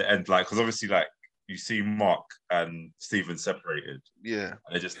 like, because obviously, like, you see Mark and Stephen separated. Yeah. And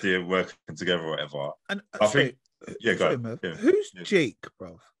they're just there working together or whatever. And I think, go ahead. Yeah. Who's Jake,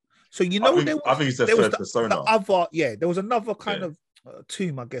 bro? So you know, I think it's the third persona. There was another kind of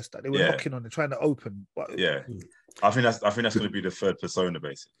tomb, I guess, that they were knocking on and trying to open. But yeah, I think that's going to be the third persona,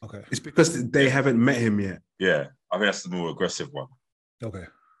 basically. Okay, it's because they haven't met him yet. Yeah, I think that's the more aggressive one. Okay.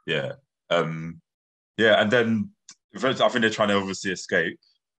 Yeah, and then I think they're trying to obviously escape,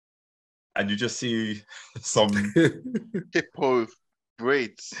 and you just see some. Hippo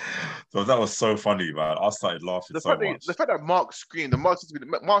braids. So that was so funny, man. I started laughing so much. The fact that Mark screamed, Mark was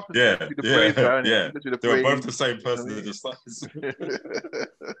Yeah, the braids, man. yeah. The They were both braids. the same person. They're just like,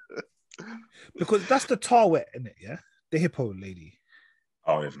 Because that's the Tarwet, isn't it? Yeah, the hippo lady.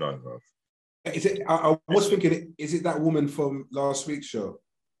 oh, if no, bro. Is it? I was thinking, is it that woman from last week's show?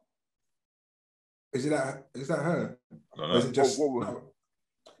 Is that her? I don't Or is know. it just What- no.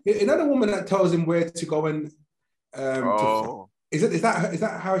 Another woman that tells him where to go and is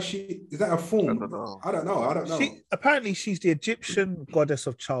that how she is that a form? I don't know. Apparently she's the Egyptian goddess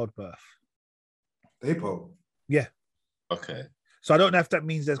of childbirth. The hippo. Okay. So I don't know if that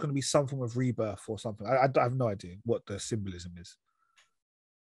means there's going to be some form of rebirth or something. I have no idea what the symbolism is.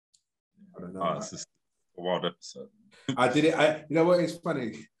 I don't know. Oh, it's just a wild episode. I did it. You know what? It's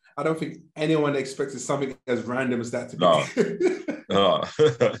funny. I don't think anyone expected something as random as that to be. No. Oh.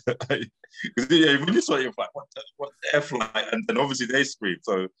 Yeah, when you saw it, you're like, what the F? Like, and then obviously they screamed.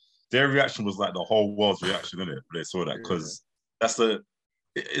 So their reaction was like the whole world's reaction, isn't it? When they saw that, because that's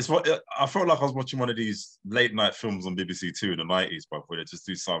it's what I felt like I was watching one of these late night films on BBC Two in the 90s, but where they just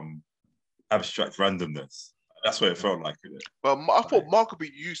do some abstract randomness. That's what it felt like. Isn't it? But I thought Mark would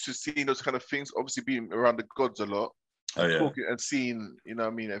be used to seeing those kind of things, obviously being around the gods a lot. Oh, yeah. Talking and seeing, you know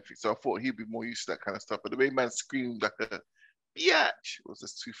what I mean? So I thought he'd be more used to that kind of stuff. But the way man screamed like a biatch was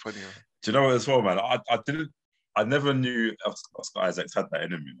just too funny. Man. Do you know what as well, man? I never knew Oscar Isaacs had that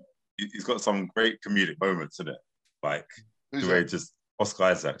in him. You know? He's got some great comedic moments in it, like Who's the way that? just Oscar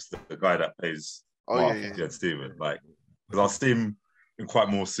Isaacs, the guy that plays Steven. Like, because I've seen him in quite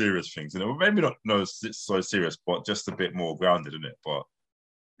more serious things, you know, maybe not so serious, but just a bit more grounded in it. But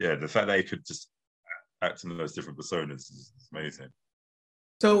yeah, the fact that he could just act in those different personas is amazing.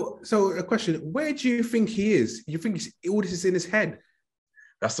 So a question: where do you think he is? You think all this is in his head?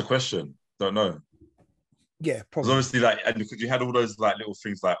 That's the question. Don't know. Yeah, Because probably. obviously, like, and because you had all those like little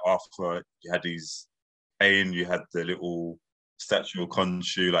things, like after you had these Ain, you had the little statue of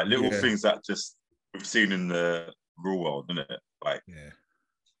Khonshu, like little things that just we've seen in the real world, isn't it? Like,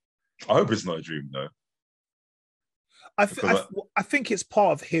 I hope it's not a dream though. I think it's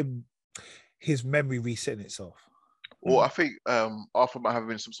part of him, his memory resetting itself. Or I think Arthur might have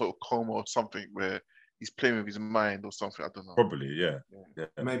been in some sort of coma or something where he's playing with his mind or something. I don't know. Probably, yeah.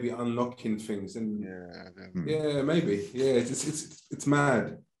 Maybe unlocking things and maybe. Yeah, it's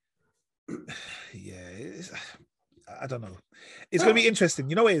mad. Yeah, I don't know. It's going to be interesting.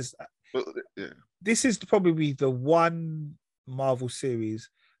 You know what it is? This is probably the one Marvel series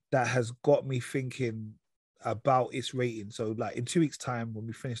that has got me thinking about its rating. So like in 2 weeks' time, when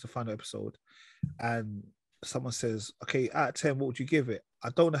we finish the final episode and someone says, okay, out of 10, what would you give it? I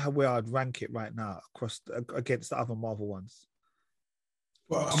don't know where I'd rank it right now against the other Marvel ones.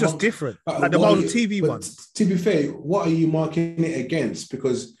 Well, it's just different. Like the Marvel TV ones. To be fair, what are you marking it against?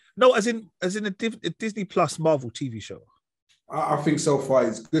 Because no, as in a Disney Plus Marvel TV show. I think so far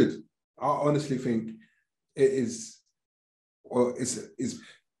it's good. I honestly think it is. Well,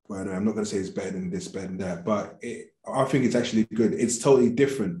 well, no, I'm not going to say it's better than this, better than that, but I think it's actually good. It's totally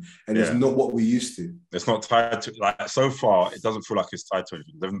different, and it's not what we're used to. It's not tied to, like, so far, it doesn't feel like it's tied to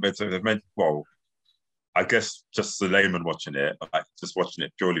anything. They've made, well, I guess just the layman watching it, like just watching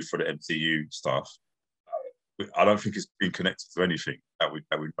it purely for the MCU stuff, I don't think it's been connected to anything that we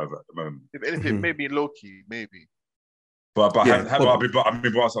know at the moment. If anything, maybe Loki, maybe. But I mean,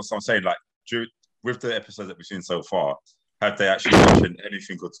 what I'm saying, like, with the episodes that we've seen so far, have they actually mentioned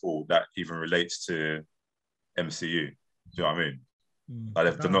anything at all that even relates to MCU? Do you know what I mean?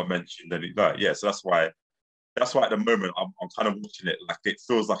 Like, they've not mentioned any. Like, yeah, so that's why at the moment I'm kind of watching it like it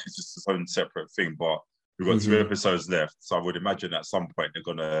feels like it's just its own separate thing. But we've got 2 episodes left, so I would imagine at some point they're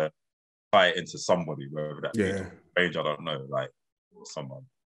gonna tie it into somebody, whether that be Strange, I don't know, like, or someone.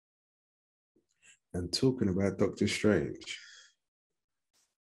 And talking about Doctor Strange.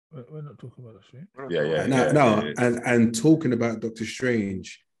 We're not talking about that, right? Yeah. And talking about Doctor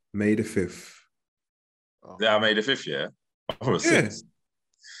Strange, May the 5th. Yeah, May the 5th, yeah. Oh, it's 6th.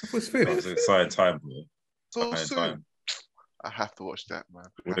 It was 5th. It's an exciting time, bro. So soon. I have to watch that, man.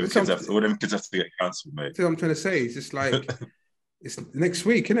 All them kids have to get cancelled, mate. That's what I'm trying to say. It's just like, it's next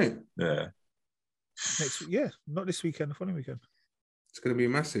week, isn't it? Yeah. Next week, yeah. Not this weekend, the following weekend. It's going to be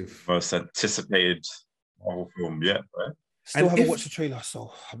massive. Most anticipated Marvel film yet, right? Still haven't watched the trailer,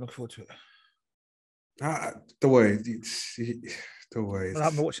 so I'm looking forward to it. Don't worry. Don't worry.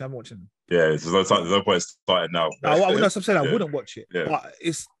 I'm watching. Yeah, there's no point starting now. No, I'm saying I wouldn't watch it. Yeah. But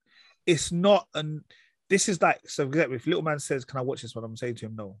it's not, and this is like, so if Little Man says, can I watch this one? I'm saying to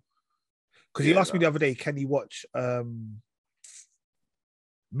him, no. Because he asked me the other day, can you watch Moon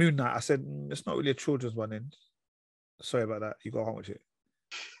Knight? I said, it's not really a children's one. In sorry about that. You gotta watch it.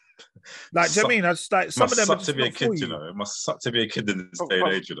 Like, do you know what I mean? I just like some of them are just to be a not for kid, you you. know. It must suck to be a kid in this day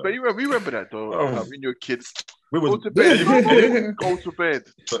and age, you know. But you remember that though. Oh. When you were kids, We go would to bed. Go to bed.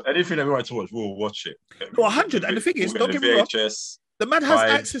 But anything that we want to watch, we'll watch it. No, 100. And the thing is, We'll don't get get me wrong. VHS. The man has Five.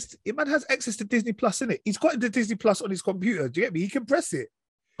 access. The man has access to Disney Plus, innit? He's got the Disney Plus on his computer. Do you get me? He can press it.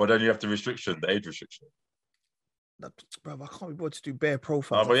 But then you have the restriction, the age restriction. Bro, I can't be bothered to do bare Oh,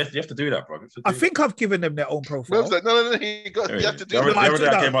 profiles. but you have to do that, bro. I think I've given them their own profile. Where's that? No. You have to do The that. other day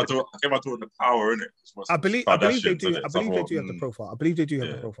I came out to the power, innit? I believe they do. I believe they do have the Mm. profile. I believe they do have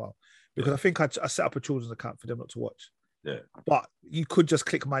the Yeah. profile because I think I set up a children's account for them not to watch. Yeah. But you could just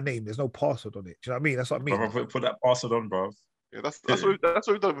click my name. There's no password on it. Do you know what I mean? That's what I mean. Bro, put that password on, bro. Yeah, that's what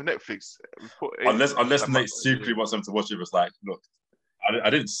we've done with Netflix. We put Unless Nate that- secretly wants them to watch it, it's like, look, I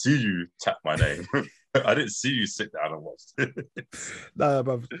didn't see you tap my name. I didn't see you sit down and watch it. No,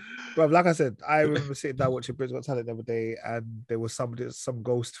 bro. Like I said, I remember sitting down watching Britain's Got Talent the other day, and there was some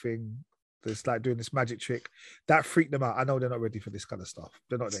ghost thing that's like doing this magic trick that freaked them out. I know they're not ready for this kind of stuff.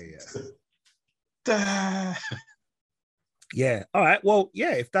 They're not there yet. Yeah. All right. Well,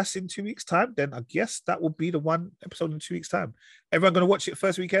 yeah. If that's in 2 weeks' time, then I guess that will be the one episode in 2 weeks' time. Everyone gonna watch it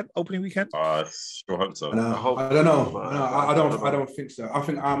first weekend, opening weekend? I sure hope so. No, hope- I don't know. I I don't think so. I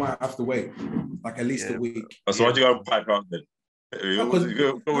think I might have to wait like at least a week. So why'd you go and pipe out then? No, 'cause- You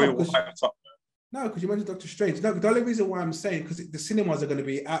go no, 'cause- piped up. No, because you mentioned Doctor Strange. No, the only reason why I'm saying because the cinemas are going to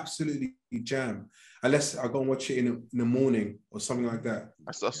be absolutely jammed unless I go and watch it in the morning or something like that.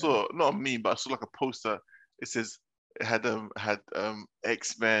 I saw not a meme, but I saw like a poster. It says it had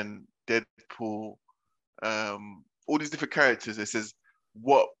X-Men, Deadpool, all these different characters. It says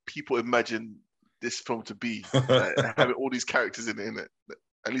what people imagine this film to be, having all these characters in it.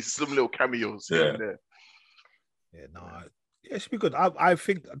 At least some little cameos here and there. Yeah, no. Yeah, it should be good. I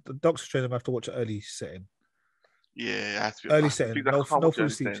think the Doctor Strange. I'm gonna have to watch an early setting. Yeah, it has to be Early I setting. think I No can't watch full early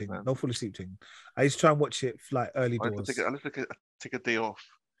sleep settings, thing. man. No full sleep thing. I used to try and watch it like early I doors. need to take a day off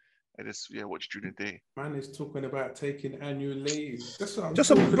and just watch during the day. Man is talking about taking annual leave. That's what I'm Just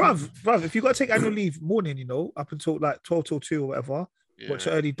a talking about. bruv. If you got to take annual leave morning, up until like 12 till 2 or whatever, watch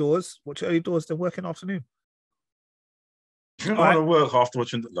your early doors. Watch your early doors. Then work in the afternoon. You want to work after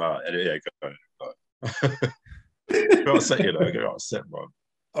watching go. Get upset, get upset, bro.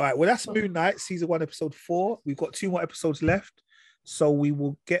 All right. Well, that's Moon Knight, season 1, episode 4. We've got 2 more episodes left, so we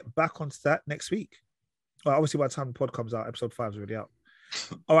will get back onto that next week. Well, obviously, by the time the pod comes out, episode 5 is already out.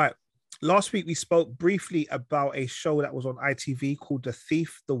 All right. Last week we spoke briefly about a show that was on ITV called The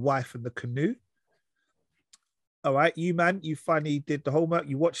Thief, the Wife, and the Canoe. All right, you finally did the homework.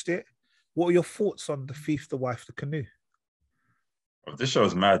 You watched it. What are your thoughts on The Thief, the Wife, the Canoe? This show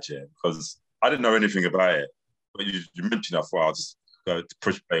is mad, yeah, because I didn't know anything about it. But you mentioned that, I'll just go to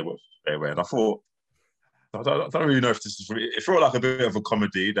push play, watch straight away. And I thought, I don't really know if this is really, it felt like a bit of a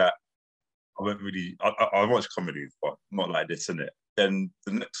comedy that I went really, I watch comedies, but not like this, innit? Then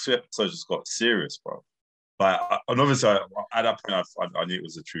the next 2 episodes just got serious, bro. Like, and obviously, at that point, I knew it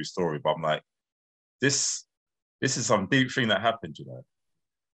was a true story, but I'm like, this is some deep thing that happened,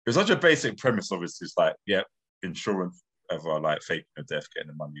 It's such a basic premise, obviously. It's like, yeah, insurance, whatever, like faking a death, getting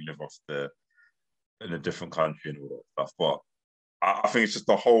the money, live off in a different country and all that stuff. But I think it's just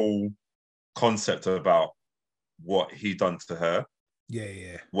the whole concept about what he done to her,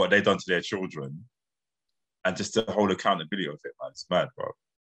 what they done to their children, and just the whole accountability of it, man. It's mad, bro.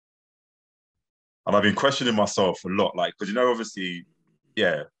 And I've been questioning myself a lot, like, because obviously,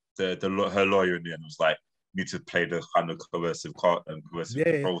 yeah, her lawyer in the end was like, you need to play the kind of coercive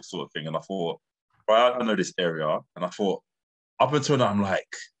control sort of thing. And I thought, well, I know this area, and I thought, up until now, I'm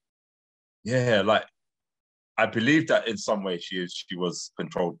like, yeah, like, I believe that in some way she was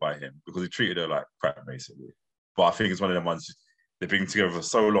controlled by him because he treated her like crap, basically. But I think it's one of them ones they've been together for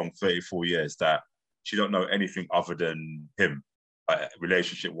so long, 34 years, that she don't know anything other than him,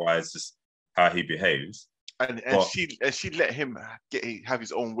 relationship-wise, just how he behaves. And she let him have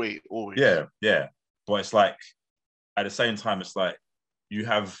his own way always. Yeah. But it's like, at the same time, it's like you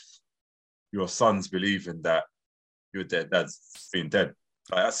have your sons believing that your dad's been dead.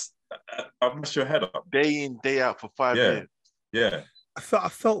 Like I messed your head up. Day in, day out for 5 years. Yeah. I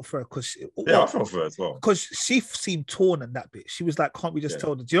felt for her because I felt for her as well. Because she seemed torn in that bit. She was like, "Can't we just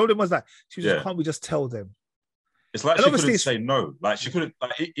tell them?" Do you know what it was like? She was like, "Can't we just tell them?" It's like she couldn't say no. Like she couldn't,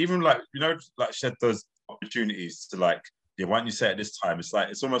 like even like like she had those opportunities to like, yeah, why don't you say it this time? It's like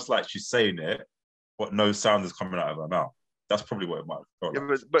it's almost like she's saying it, but no sound is coming out of her mouth. That's probably what it might have felt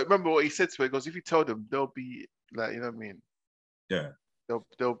like. But remember what he said to her. He goes, "If you tell them, they'll be like, you know what I mean? Yeah.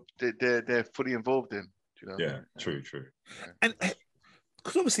 they're fully involved in. Do you know? Yeah, true. And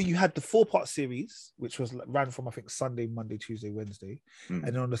because obviously you had the 4-part series, which was ran from I think Sunday, Monday, Tuesday, Wednesday, and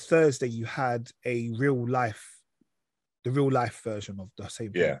then on the Thursday you had the real life version of the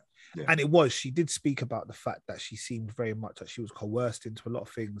same thing. Yeah. And she did speak about the fact that she seemed very much that she was coerced into a lot of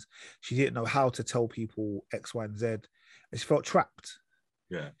things. She didn't know how to tell people X, Y, and Z, and she felt trapped.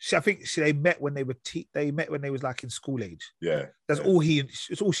 Yeah. I think they met when they were they met when they was like in school age. Yeah. That's all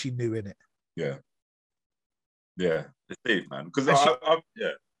it's all she knew in it. Yeah. Yeah. It's deep, man. Because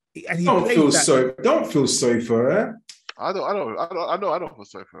And he don't feel sorry for her. I don't feel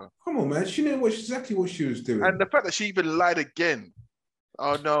sorry for her. Come on, man. She knew exactly what she was doing. And the fact that she even lied again.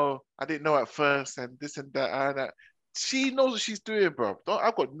 Oh no, I didn't know at first, and this and that and that. She knows what she's doing, bro.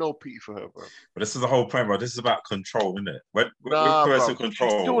 I've got no pity for her, bro. But this is the whole point, bro. This is about control, isn't it? When bro. control.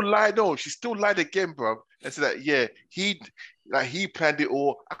 She still lied. No, she still lied again, bro. And said that he planned it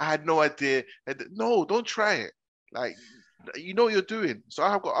all. I had no idea. And no, don't try it. Like, you know what you're doing. So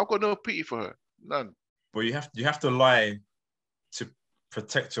I've got no pity for her. None. But you have to lie to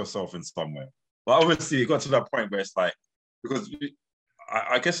protect yourself in some way. But obviously, it got to that point where it's like, because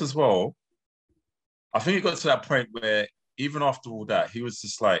I guess as well, I think it got to that point where even after all that, he was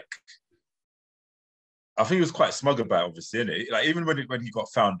just like, I think he was quite smug about it, obviously, innit? Like even when he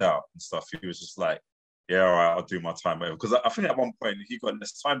got found out and stuff, he was just like, yeah, all right, I'll do my time, whatever. Because I think at one point he got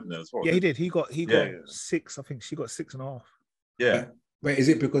less time than her as well. Yeah, he did. He got 6. I think she got 6.5. Yeah. Wait, is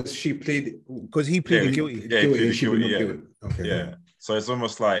it because she pleaded? Because he pleaded guilty. Yeah, guilty. guilty. Okay. Yeah. So it's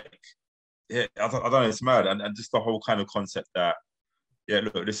almost like, I don't know, it's mad. And just the whole kind of concept that, yeah,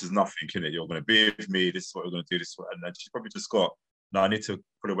 look, this is nothing, innit? You're going to be with me. This is what we're going to do. And then she's probably just got, no, I need to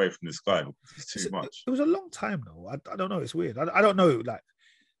put away from this guy because it's too much. It was a long time, though. I don't know. It's weird. I don't know. Like,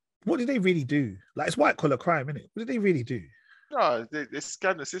 what did they really do? Like, it's white collar crime, innit? What did they really do? No, they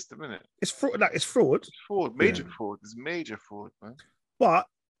scam the system, innit? It's fraud. Like, it's fraud. It's fraud. Major fraud. It's major fraud, man. But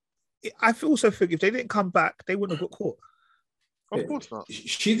I also think if they didn't come back, they wouldn't have got caught. Of course not.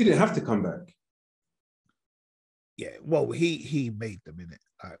 She didn't have to come back. Yeah, well, he made them, innit?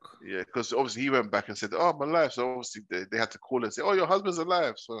 Like, yeah, because obviously he went back and said, "Oh, I'm alive." So obviously they had to call and say, "Oh, your husband's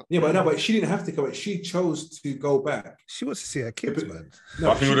alive." So yeah, but she didn't have to come back. She chose to go back. She wants to see her kids, man.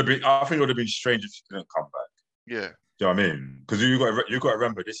 No, I think it would have been strange if she didn't come back. Yeah, do you know what I mean? Because you got to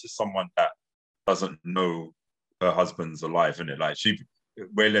remember, this is someone that doesn't know her husband's alive, isn't it? Like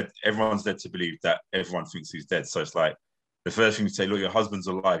everyone's led to believe that everyone thinks he's dead. So it's like the first thing you say, look, your husband's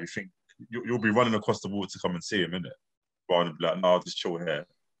alive. You think you'll be running across the water to come and see him, innit? Rather than be like, no, I'll just chill here.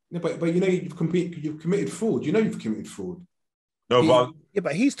 No, but you know you've committed fraud. You know you've committed fraud. No,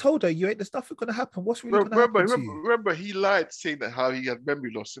 but he's told her there's nothing going to happen. What's really going to happen to you? Remember, he lied saying that how he had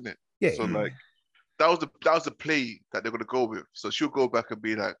memory loss, innit? Yeah. So like that was the play that they're gonna go with. So she'll go back and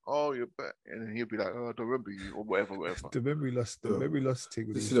be like, "Oh, you're back," and then he'll be like, "Oh, I don't remember you," or whatever. The memory loss thing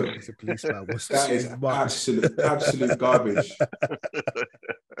with a policeman was that is absolute garbage.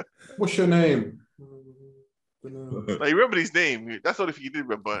 What's your name? Like, you remember his name? That's not if you did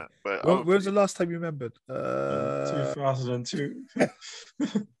remember. But when was the last time you remembered? 2002.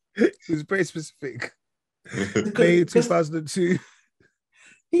 It was very specific. May 2002.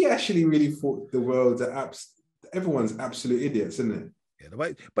 He actually really thought the world's everyone's absolute idiots, isn't it?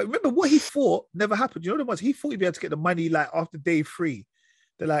 Yeah, but remember what he thought never happened. You know what? He thought he'd be able to get the money like after day 3.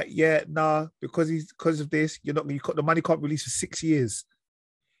 They're like, yeah, nah, because of this, the money can't release for 6 years.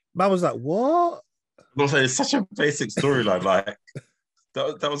 Man was like, what? It's such a basic storyline. Like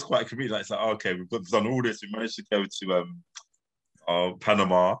that was quite convenient. Like, it's like, okay, we've done all this. We managed to go to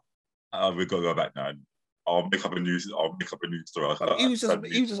Panama. We've got to go back now. And I'll make up a new story. He was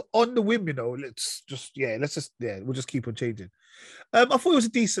just on the whim, you know. We'll just keep on changing. I thought it was a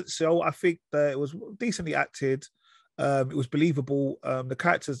decent show. I think that it was decently acted. It was believable. The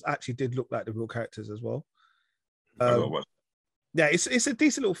characters actually did look like the real characters as well. Yeah, it's a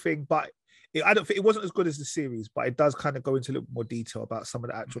decent little thing, but I don't think it wasn't as good as the series, but it does kind of go into a little more detail about some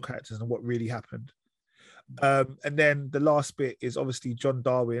of the actual characters and what really happened. And then the last bit is obviously John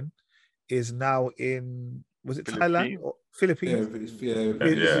Darwin is now in, was it Thailand or Philippines? Living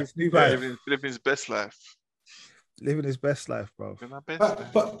his best life. Living his best life, bro.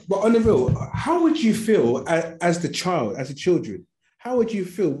 But on the real, how would you feel as the children? How would you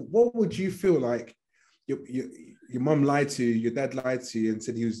feel? What would you feel like? Your mum lied to you, your dad lied to you, and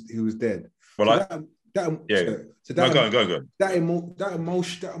said he was dead. Well, that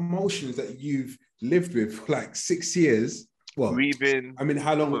emotions that you've lived with for like 6 years. Well, I mean,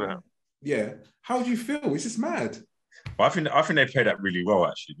 how long? Yeah, how do you feel? It's just mad. Well, I think they played that really well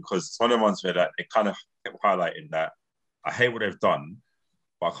actually, because it's one of the ones where that they kind of kept highlighting that I hate what they've done,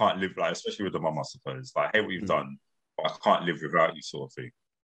 but I can't live, like, especially with the mum, I suppose. Like, I hate what you've done, but I can't live without you, sort of thing.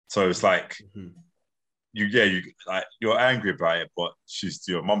 So it's like, you're angry about it, but she's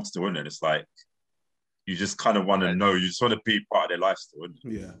your mum still in it. It's like, you just kind of want to know, you just want to be part of their life still, isn't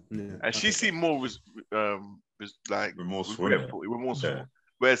it? Yeah. And she seemed more like remorseful. Remorseful. Yeah.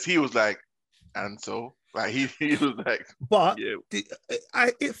 Whereas he was like, and so like he was like, But yeah.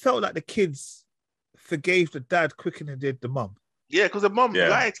 it felt like the kids forgave the dad quicker than they did the mum. Yeah, because the mum Yeah.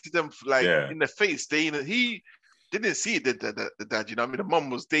 lied to them like Yeah. in the face. He didn't see it, the dad, you know what I mean? The mum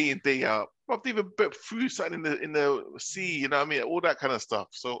was day in, day out. Probably even threw something in the sea, you know what I mean? All that kind of stuff.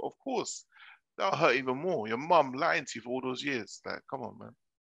 So of course, that'll hurt even more. Your mum lying to you for all those years. Like, come on,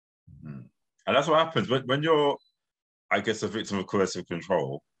 man. And that's what happens when you're, I guess, a victim of coercive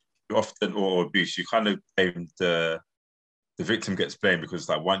control. You often, or abuse, you kind of blame the victim gets blamed because,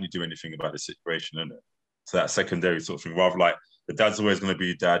 like, why don't you do anything about the situation, isn't it? So that secondary sort of thing, rather like the dad's always going to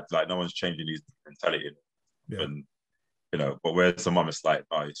be dad, like no one's changing his mentality, Yeah. and you know. But whereas the mum is like,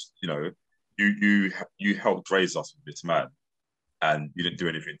 no, you know, you helped raise us with this man, and you didn't do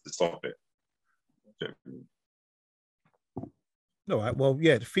anything to stop it. All right. Well,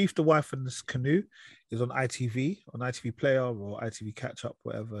 yeah, The Thief, the Wife, and the Canoe is on ITV Player or ITV Catch Up,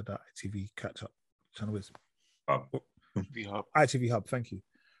 whatever that ITV Catch Up channel is. ITV Hub. Thank you.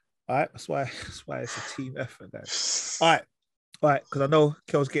 All right. That's why it's a team effort, guys. All right. Because I know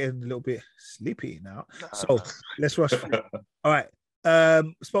Kel's getting a little bit sleepy now, so let's rush through. All right.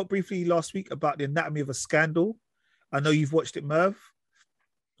 Spoke briefly last week about The Anatomy of a Scandal. I know you've watched it, Merv.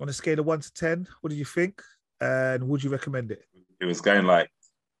 On a scale of 1 to 10, what did you think? And would you recommend it? It was going like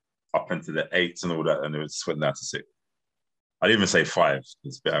up into the 8s and all that, and it was went down to 6. I'd even say 5.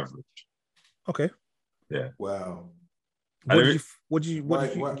 It's a bit average. Okay. Yeah. Wow. What did you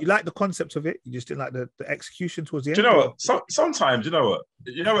like the concept of it? You just didn't like the execution towards the end? Do you know what? Sometimes, you know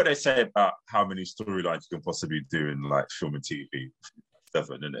what they say about how many storylines you can possibly do in like film and TV,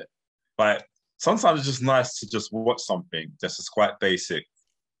 different, isn't it? Like sometimes it's just nice to just watch something that's quite basic.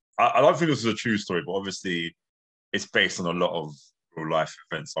 I don't think this is a true story, but obviously it's based on a lot of real life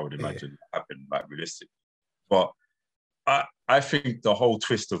events, I would imagine, happen like realistic. But I think the whole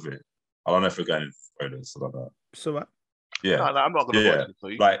twist of it, I don't know if we're going into spoilers, I don't know. So yeah, no, I'm not going to watch it. So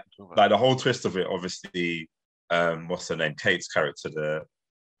like the whole twist of it, obviously, what's her name? Kate's character, the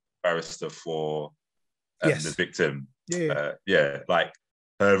barrister for the victim. Like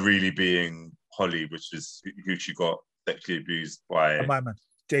her really being Holly, which is who she got sexually abused by my man,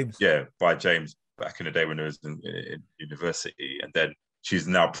 James. Yeah, by James back in the day when it was in university, and then she's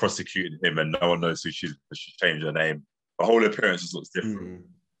now prosecuting him, and no one knows who she changed her name. The whole appearance just looks different.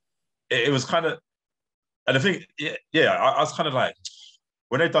 It was kind of. And I think, I was kind of like,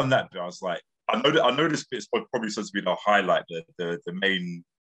 when they done that bit, I was like, I know this bit's probably supposed to be the highlight, the main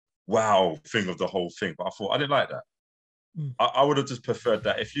wow thing of the whole thing, but I thought I didn't like that. I would have just preferred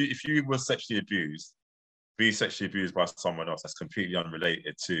that if you were sexually abused, be sexually abused by someone else that's completely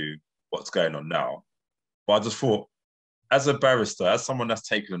unrelated to what's going on now. But I just thought, as a barrister, as someone that's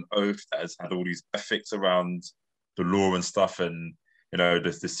taken an oath, that has had all these ethics around the law and stuff, and you know,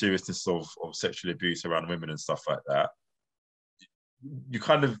 the seriousness of sexual abuse around women and stuff like that, you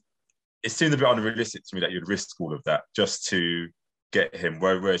kind of, it seemed a bit unrealistic to me that you'd risk all of that just to get him,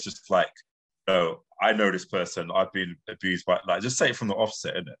 where it's just like, no, I know this person, I've been abused by, like, just say it from the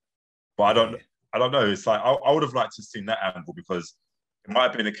offset, innit? But I don't know, it's like, I would have liked to have seen that angle, because it might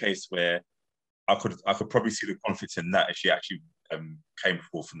have been a case where I could probably see the conflict in that if she actually came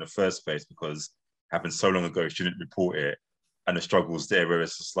forth in the first place, because it happened so long ago, she didn't report it, and the struggles there, where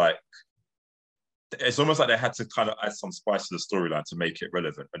it's just like, it's almost like they had to kind of add some spice to the storyline to make it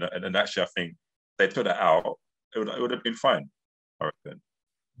relevant. And actually, I think they put that out, it would have been fine, I reckon.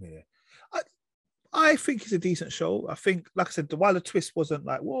 Yeah. I think it's a decent show. I think, like I said, while the twist wasn't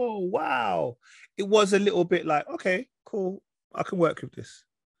like, whoa, wow, it was a little bit like, okay, cool, I can work with this.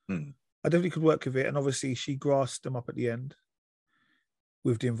 I definitely could work with it. And obviously, she grasped them up at the end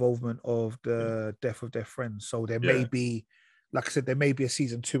with the involvement of the death of their friends. So there may be, like I said, there may be a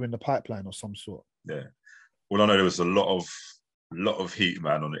season 2 in the pipeline or some sort. Yeah. Well, I know there was a lot of heat,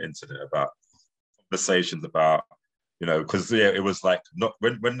 man, on the internet about conversations about, you know, because it was like, not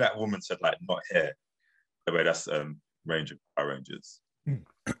when that woman said like not here, the way that's Power Rangers.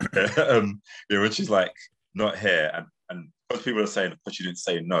 When she's like not here, and because people are saying because she didn't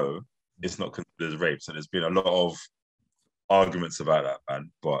say no, it's not considered as rape. So there's been a lot of arguments about that,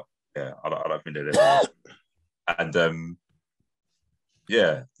 man. But yeah, I don't think they're there. And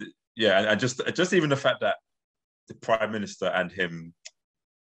and just even the fact that the Prime Minister and him,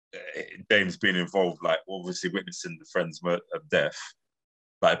 James, being involved, like obviously witnessing the friend's death,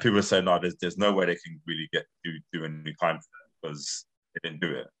 Like people are saying, no, there's no way they can really do any time for that because they didn't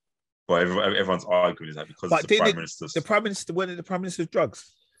do it. But everyone's arguing is that because the prime minister's when the prime minister's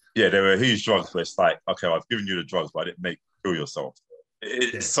drugs. Yeah, there were huge drugs, but it's like, okay, I've given you the drugs, but I didn't make you kill yourself.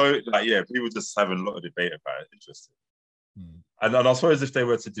 It's so like, yeah, people just having a lot of debate about it. Interesting. And I suppose if they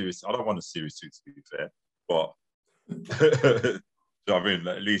were to do it, I don't want a series 2 to be fair, but you know what I mean?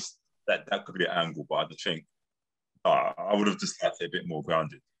 Like, at least that could be an angle, but I just think I would have just liked it a bit more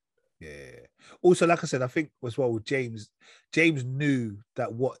grounded. Yeah. Also, like I said, I think as well with James knew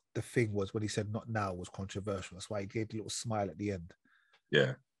that what the thing was when he said "not now" was controversial. That's why he gave a little smile at the end.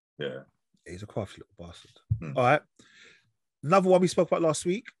 Yeah. He's a crafty little bastard. All right. Another one we spoke about last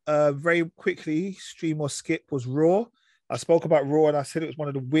week. Very quickly, stream or skip was Raw. I spoke about Raw and I said it was one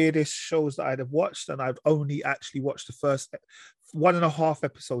of the weirdest shows that I'd have watched, and I've only actually watched the first 1.5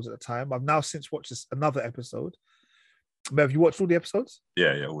 episodes at the time. I've now since watched another episode. Have you watched all the episodes?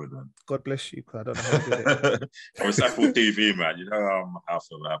 Yeah, all of them. God bless you, because I don't know how you did it. It's Apple TV, man. You know how I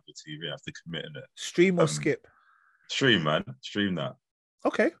feel about Apple TV. I have to commit in it. Stream or skip? Stream, man. Stream that.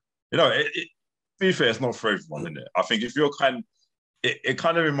 Okay. You know, to be fair, it's not for everyone, isn't it? I think if you're it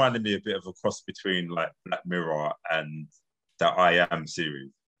kind of reminded me a bit of a cross between like Black Mirror and that I Am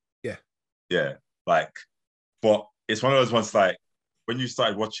series. Yeah. Like, but it's one of those ones like when you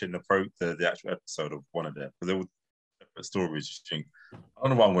started watching the actual episode of one of them, because they were separate stories, you think, I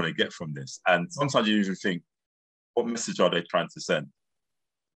don't know what I'm going to get from this. And sometimes you even think, what message are they trying to send?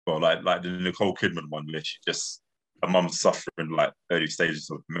 Well, like the Nicole Kidman one, where she just, her mum's suffering like early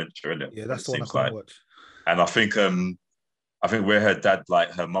stages of dementia, isn't it? Yeah, that's the one I can't watch. And I think where her dad,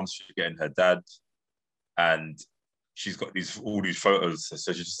 like her mum's forgetting her dad, and she's got all these photos,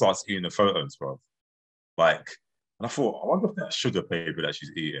 so she just starts eating the photos, bro. Like, and I thought, I wonder if that's sugar paper that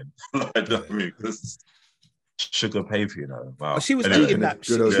she's eating. Like, you know what I mean? This sugar paper, you know. Wow. But she was eating that.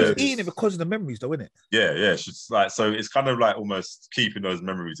 She was eating it because of the memories, though, isn't it? Yeah. She's like, so it's kind of like almost keeping those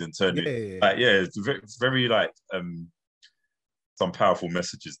memories internally. It's very, very like some powerful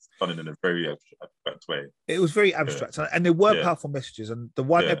messages done in a very abstract way. It was very abstract, and there were powerful messages. And the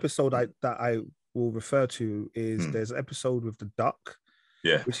one episode that I will refer to is there's an episode with the duck,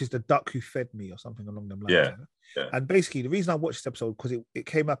 which is the duck who fed me or something along them lines. Yeah. And basically, the reason I watched this episode because it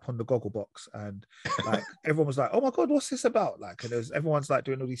came up on the Gogglebox, and like everyone was like, "Oh my god, what's this about?" Like, and everyone's like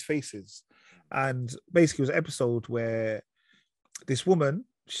doing all these faces, and basically, it was an episode where this woman,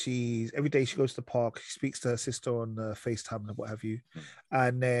 every day she goes to the park, she speaks to her sister on FaceTime and what have you,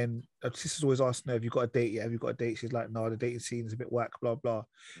 and then her sister's always asking her, "Have you got a date yet? Have you got a date?" She's like, "No, the dating scene is a bit whack." Blah blah.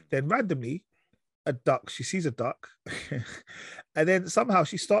 Then randomly, she sees a duck, and then somehow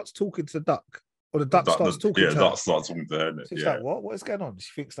she starts talking to the duck. Or the duck starts talking to her. Duck starts talking to her. She's like, what is going on? She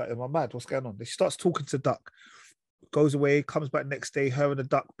thinks like, am I mad? What's going on? Then she starts talking to the duck, goes away, comes back next day, her and the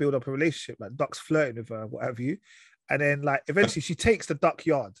duck build up a relationship. Like, duck's flirting with her, what have you. And then like eventually she takes the duck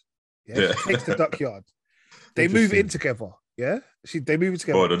yard. She takes the duck yard. They move in together. They move in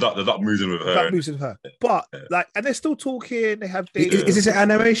together. Oh, the duck moves in with her. The duck moves in with her. But like, and they're still talking. They have dates. Is this an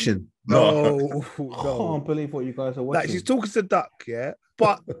animation? No. I can't believe what you guys are watching. Like, she's talking to the duck,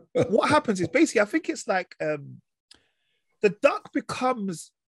 But what happens is basically, I think it's like the duck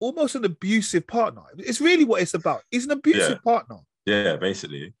becomes almost an abusive partner. It's really what it's about. He's an abusive partner. Yeah,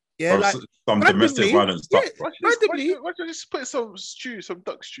 basically. Yeah, like some domestic violence stuff. Why don't you just put some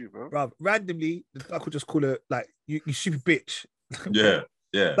duck stew, bro? Randomly, the duck would just call her like, you stupid bitch. Yeah.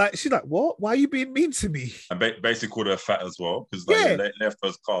 Like, she's like, what? Why are you being mean to me? And basically called her fat as well, because like, they left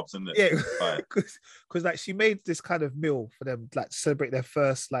those carbs, isn't it? Yeah, because like she made this kind of meal for them, like to celebrate their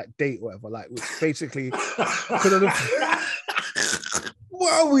first like date or whatever, like, which basically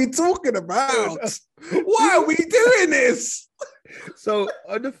what are we talking about? Why are we doing this? So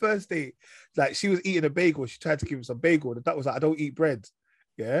on the first date, like, she was eating a bagel. She tried to give him some bagel. The duck was like, I don't eat bread.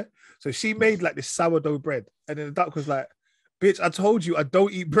 Yeah. So she made like this sourdough bread. And then the duck was like, bitch, I told you I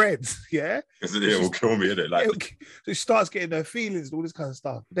don't eat bread. Yeah. Because it will kill me, innit? Like, so she starts getting her feelings and all this kind of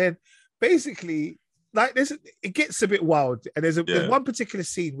stuff. Then basically, like, it gets a bit wild. And there's one particular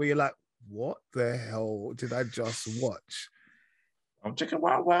scene where you're like, what the hell did I just watch? I'm chicken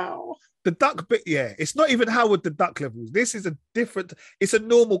wow. The duck bit, it's not even Howard the Duck levels. This is it's a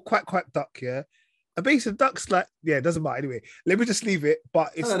normal quack duck, And basically, the duck's like, it doesn't matter anyway. Let me just leave it.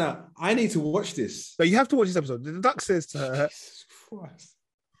 But it's no. I need to watch this. So you have to watch this episode. The duck says to her, Jesus Christ.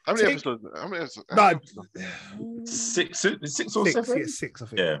 How many episodes? Six or seven? Yeah, 6, I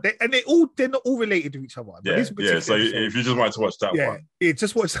think. Yeah. They're not all related to each other. Yeah. So if you just want to watch that one. Yeah,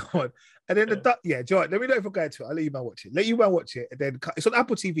 just watch that one. And then the duck, Joe, let me know if I'm going to it. I'll let you man watch it. And then it's on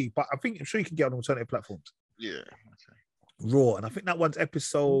Apple TV, but I'm sure you can get on alternative platforms. Yeah. Raw, and I think that one's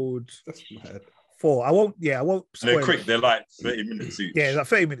episode That's mad. 4. I won't And spoil they're quick. it. They're like 30 minutes each. Yeah, like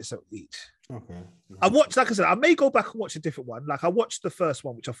 30 minutes each. Okay. I watched, like I said, I may go back and watch a different one. Like I watched the first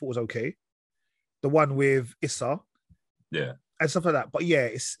one, which I thought was okay. The one with Issa. Yeah. And stuff like that. But yeah,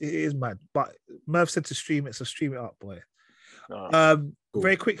 it is mad. But Merv said to stream it, so stream it up, boy. Cool.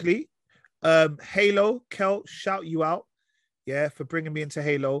 Very quickly, Halo, Kel, shout you out. Yeah, for bringing me into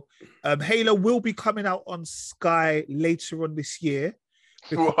Halo. Halo will be coming out on Sky later on this year.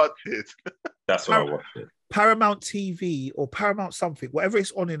 What it? That's what I watched it. Paramount TV or Paramount something, whatever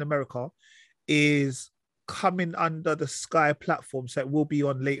it's on in America, is coming under the Sky platform, so it will be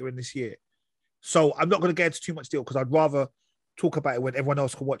on later in this year. So I'm not going to get into too much deal because I'd rather talk about it when everyone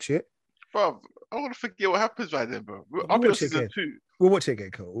else can watch it. Bro, I want to forget what happens right then, bro. I'll be on season 2. We'll watch it again,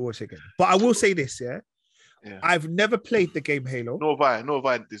 Cole. We'll watch it again. But I will say this, yeah. I've never played the game Halo. No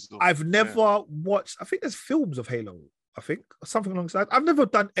vibe. This. I've never watched. I think there's films of Halo. I think something alongside. I've never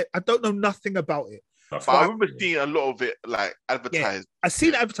done it. I don't know nothing about it. But I remember seeing a lot of it like advertised. Yeah, I've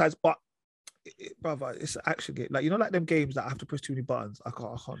seen it advertised, but brother, it's an action game. Like, you know, like them games that I have to push too many buttons. I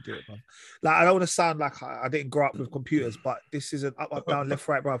can't do it, man. Like, I don't want to sound like I didn't grow up with computers, but this is an up, down, left,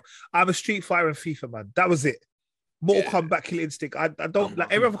 right, bruv. I'm a Street Fighter and FIFA, man. That was it. Mortal Kombat, Killer Instinct. I don't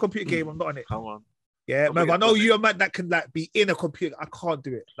like every other computer game. I'm not on it. Come on. Yeah, man. I know you're a man that can like be in a computer. I can't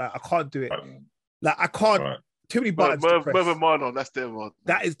do it. Like, I can't do it. Like, I can't. Right. Too many buttons. Merv and Marlon, that's their one.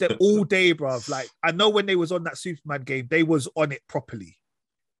 That is them all day, bruv. Like, I know when they was on that Superman game, they was on it properly.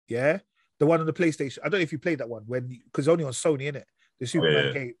 Yeah. The one on the PlayStation. I don't know if you played that one because only on Sony, innit? The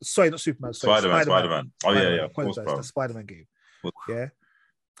Superman game. Sorry, not Superman. Sorry, Spider-Man. Oh, yeah. Of course, the Spider-Man game. Yeah.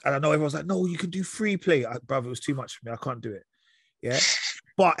 And I know everyone's like, no, you can do free play. Brother, it was too much for me. I can't do it. Yeah.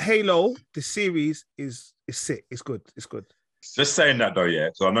 But Halo, the series is sick. It's good. It's good. Just saying that though, yeah.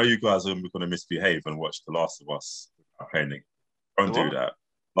 So I know you guys are going to misbehave and watch The Last of Us campaign. Don't do that.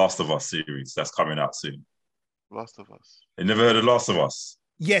 Last of Us series that's coming out soon. Last of Us. You never heard of Last of Us?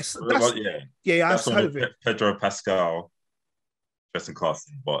 Yes. That's I've heard of it. Pedro Pascal, Justin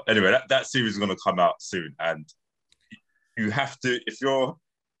Carson. But anyway, that series is going to come out soon, and you have to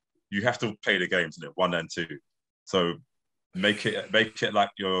play the games in it 1 and 2. So make it like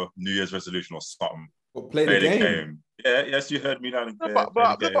your New Year's resolution or something. Well, play the game. Yeah, yes, you heard me down in but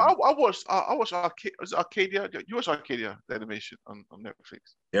I watched Arcadia. You watched Arcadia, the animation on Netflix.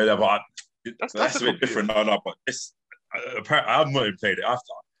 Yeah, but that's a bit different. No, but it's apparently I haven't even played it.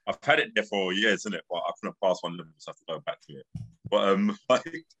 I've had it there for years, isn't it? But I couldn't pass one level, so I have to go back to it.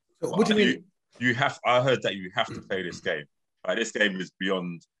 But what do you mean? You have. I heard that you have to play this game. Like, this game is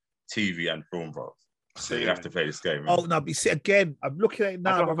beyond TV and film, bro. So you have to play this game. Oh no! But see, again, I'm looking at it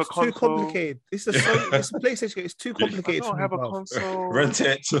now. It's too complicated. It's a PlayStation game. It's too complicated. I don't have a console. Rent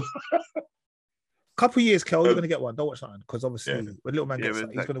it. Couple years, Kel, you're gonna get one. Don't watch that because obviously when little man gets it,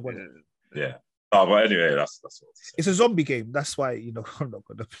 he's gonna want it. Yeah. Oh, but anyway, that's what it's a zombie game. That's why I'm not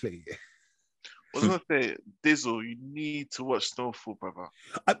gonna play it. I was gonna say, Dizzle, you need to watch Snowfall, brother.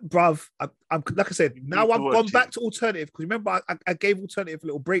 Bruv, I'm like I said, now I've gone back to alternative because remember I gave alternative a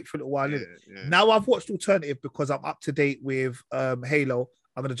little break for a little while. Now I've watched alternative because I'm up to date with Halo.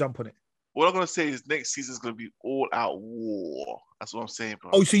 I'm gonna jump on it. What I'm gonna say is next season is gonna be all out war. That's what I'm saying,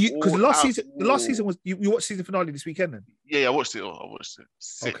 bro. Oh, so because the last season was you watched season finale this weekend then? Yeah, I watched it.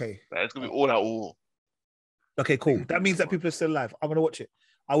 Sick. Okay, it's gonna be all out war. Okay, cool. That means that people are still alive. I'm gonna watch it.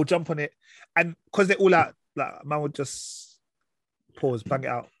 I will jump on it, and because they're all out, like man would just pause, bang it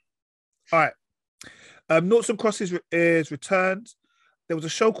out. All right. Noughts and Crosses is returned. There was a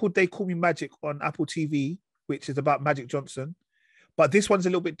show called They Call Me Magic on Apple TV, which is about Magic Johnson, but this one's a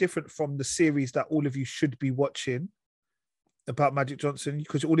little bit different from the series that all of you should be watching about Magic Johnson,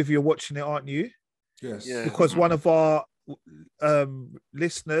 because all of you are watching it, aren't you? Yes. Yeah. Because one of our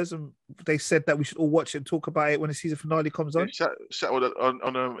listeners, and they said that we should all watch it and talk about it when the season finale comes on. Shout on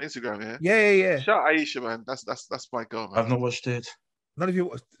Instagram, yeah. Shout Aisha, man. That's my girl, man. I've not watched it. None of you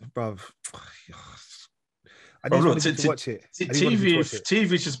watched, bruv. I need to watch it.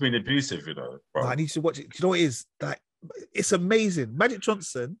 TV's just been abusive, you know. No, I need to watch it. Do you know what it is? Like, it's amazing. Magic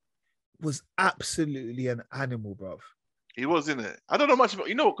Johnson was absolutely an animal, bruv. He was in it. I don't know much about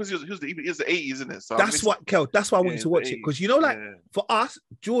because he was the 80s, isn't it? So that's what, Kel. That's why I wanted to watch it because for us,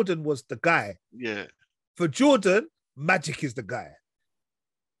 Jordan was the guy. Yeah. For Jordan, Magic is the guy.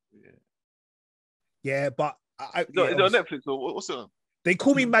 Yeah. Yeah, but on Netflix or what's it on? They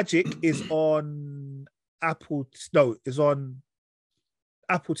Call Me Magic is on Apple. No, is on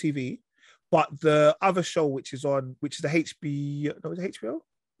Apple TV. But the other show, which is the HBO. No, is it HBO?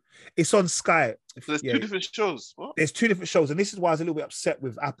 It's on Sky. So there's two different shows. What? There's two different shows, and this is why I was a little bit upset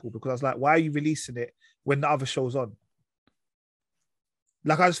with Apple because I was like, "Why are you releasing it when the other show's on?"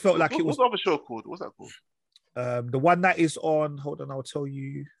 Like I just felt like it What's was the other show called? What's that called? the one that is on. Hold on, I'll tell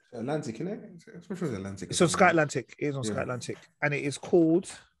you. Atlantic, innit? I'm sure it's Atlantic. It's on Sky Atlantic. It is on Sky Atlantic, and it is called.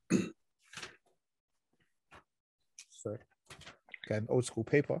 Sorry, again, old school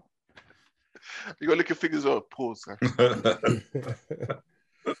paper. You got to look at fingers on pause.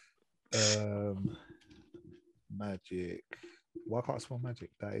 Magic. Why can't I spell magic?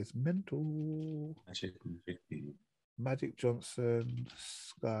 That is mental. Magic Johnson,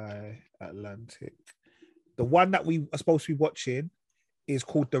 Sky Atlantic. The one that we are supposed to be watching is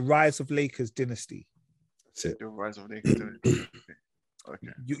called The Rise of Lakers Dynasty. That's it. The Rise of Lakers Dynasty. Okay.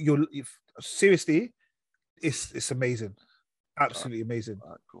 You're seriously, it's amazing, absolutely amazing. All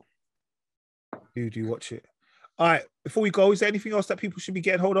right, cool. Do you watch it? All right. Before we go, is there anything else that people should be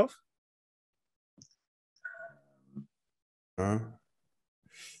getting hold of?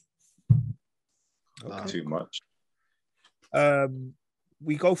 Not too much.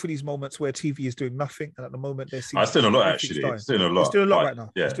 We go through these moments where TV is doing nothing, and at the moment they're It's doing a lot actually. It's doing a lot. It's doing a lot But, right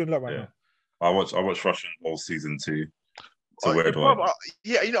now. Yeah, It's doing a lot right now. I watched Russian whole season 2. It's a Oh, weird well, one.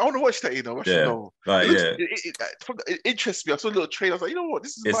 yeah, I want to watch that. Russian Yeah. Doll. Like, It yeah. it interests me. I saw a little trailer. I was like, you know what?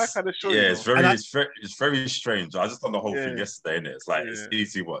 This is my kind of show. Yeah, you it's know? very, And it's very strange. I just done the whole thing Yeah. yesterday, innit? It's like it's Yeah.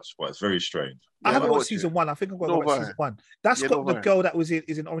 easy watch, but it's very strange. I Yeah, haven't I'll watched watch season it. 1. I think I've got to No, watch why? season 1. That's Yeah, got no, the why? girl that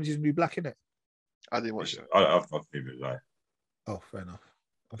is in Orange is the New Black, in it. I didn't watch it. I've even like Oh, fair enough.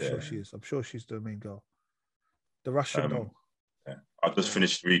 I'm Yeah. sure she is. I'm sure she's the main girl. The Russian doll. yeah. I just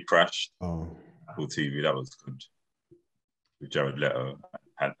finished Crashed Oh, Apple TV. That was good with Jared Leto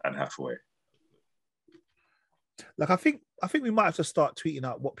and Hathaway. Like I think we might have to start tweeting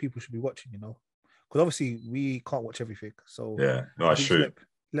out what people should be watching, because obviously we can't watch everything. So Yeah, no, at that's least true.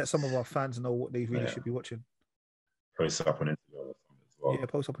 let some of our fans know what they really Yeah. should be watching. Post up on Instagram as well. Yeah,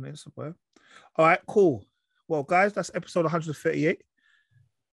 post up on Instagram. All right, cool. Well, guys, that's episode 138.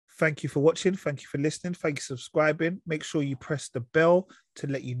 Thank you for watching. Thank you for listening. Thank you for subscribing. Make sure you press the bell to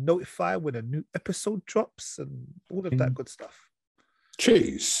let you notify when a new episode drops and all of that good stuff.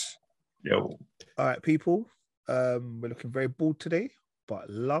 cheese. Yo. All right, people. We're looking very bored today, but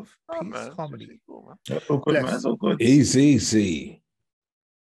love, Oh, peace, man. harmony. Cool, man. Yeah, all good, man. It's all good. Easy.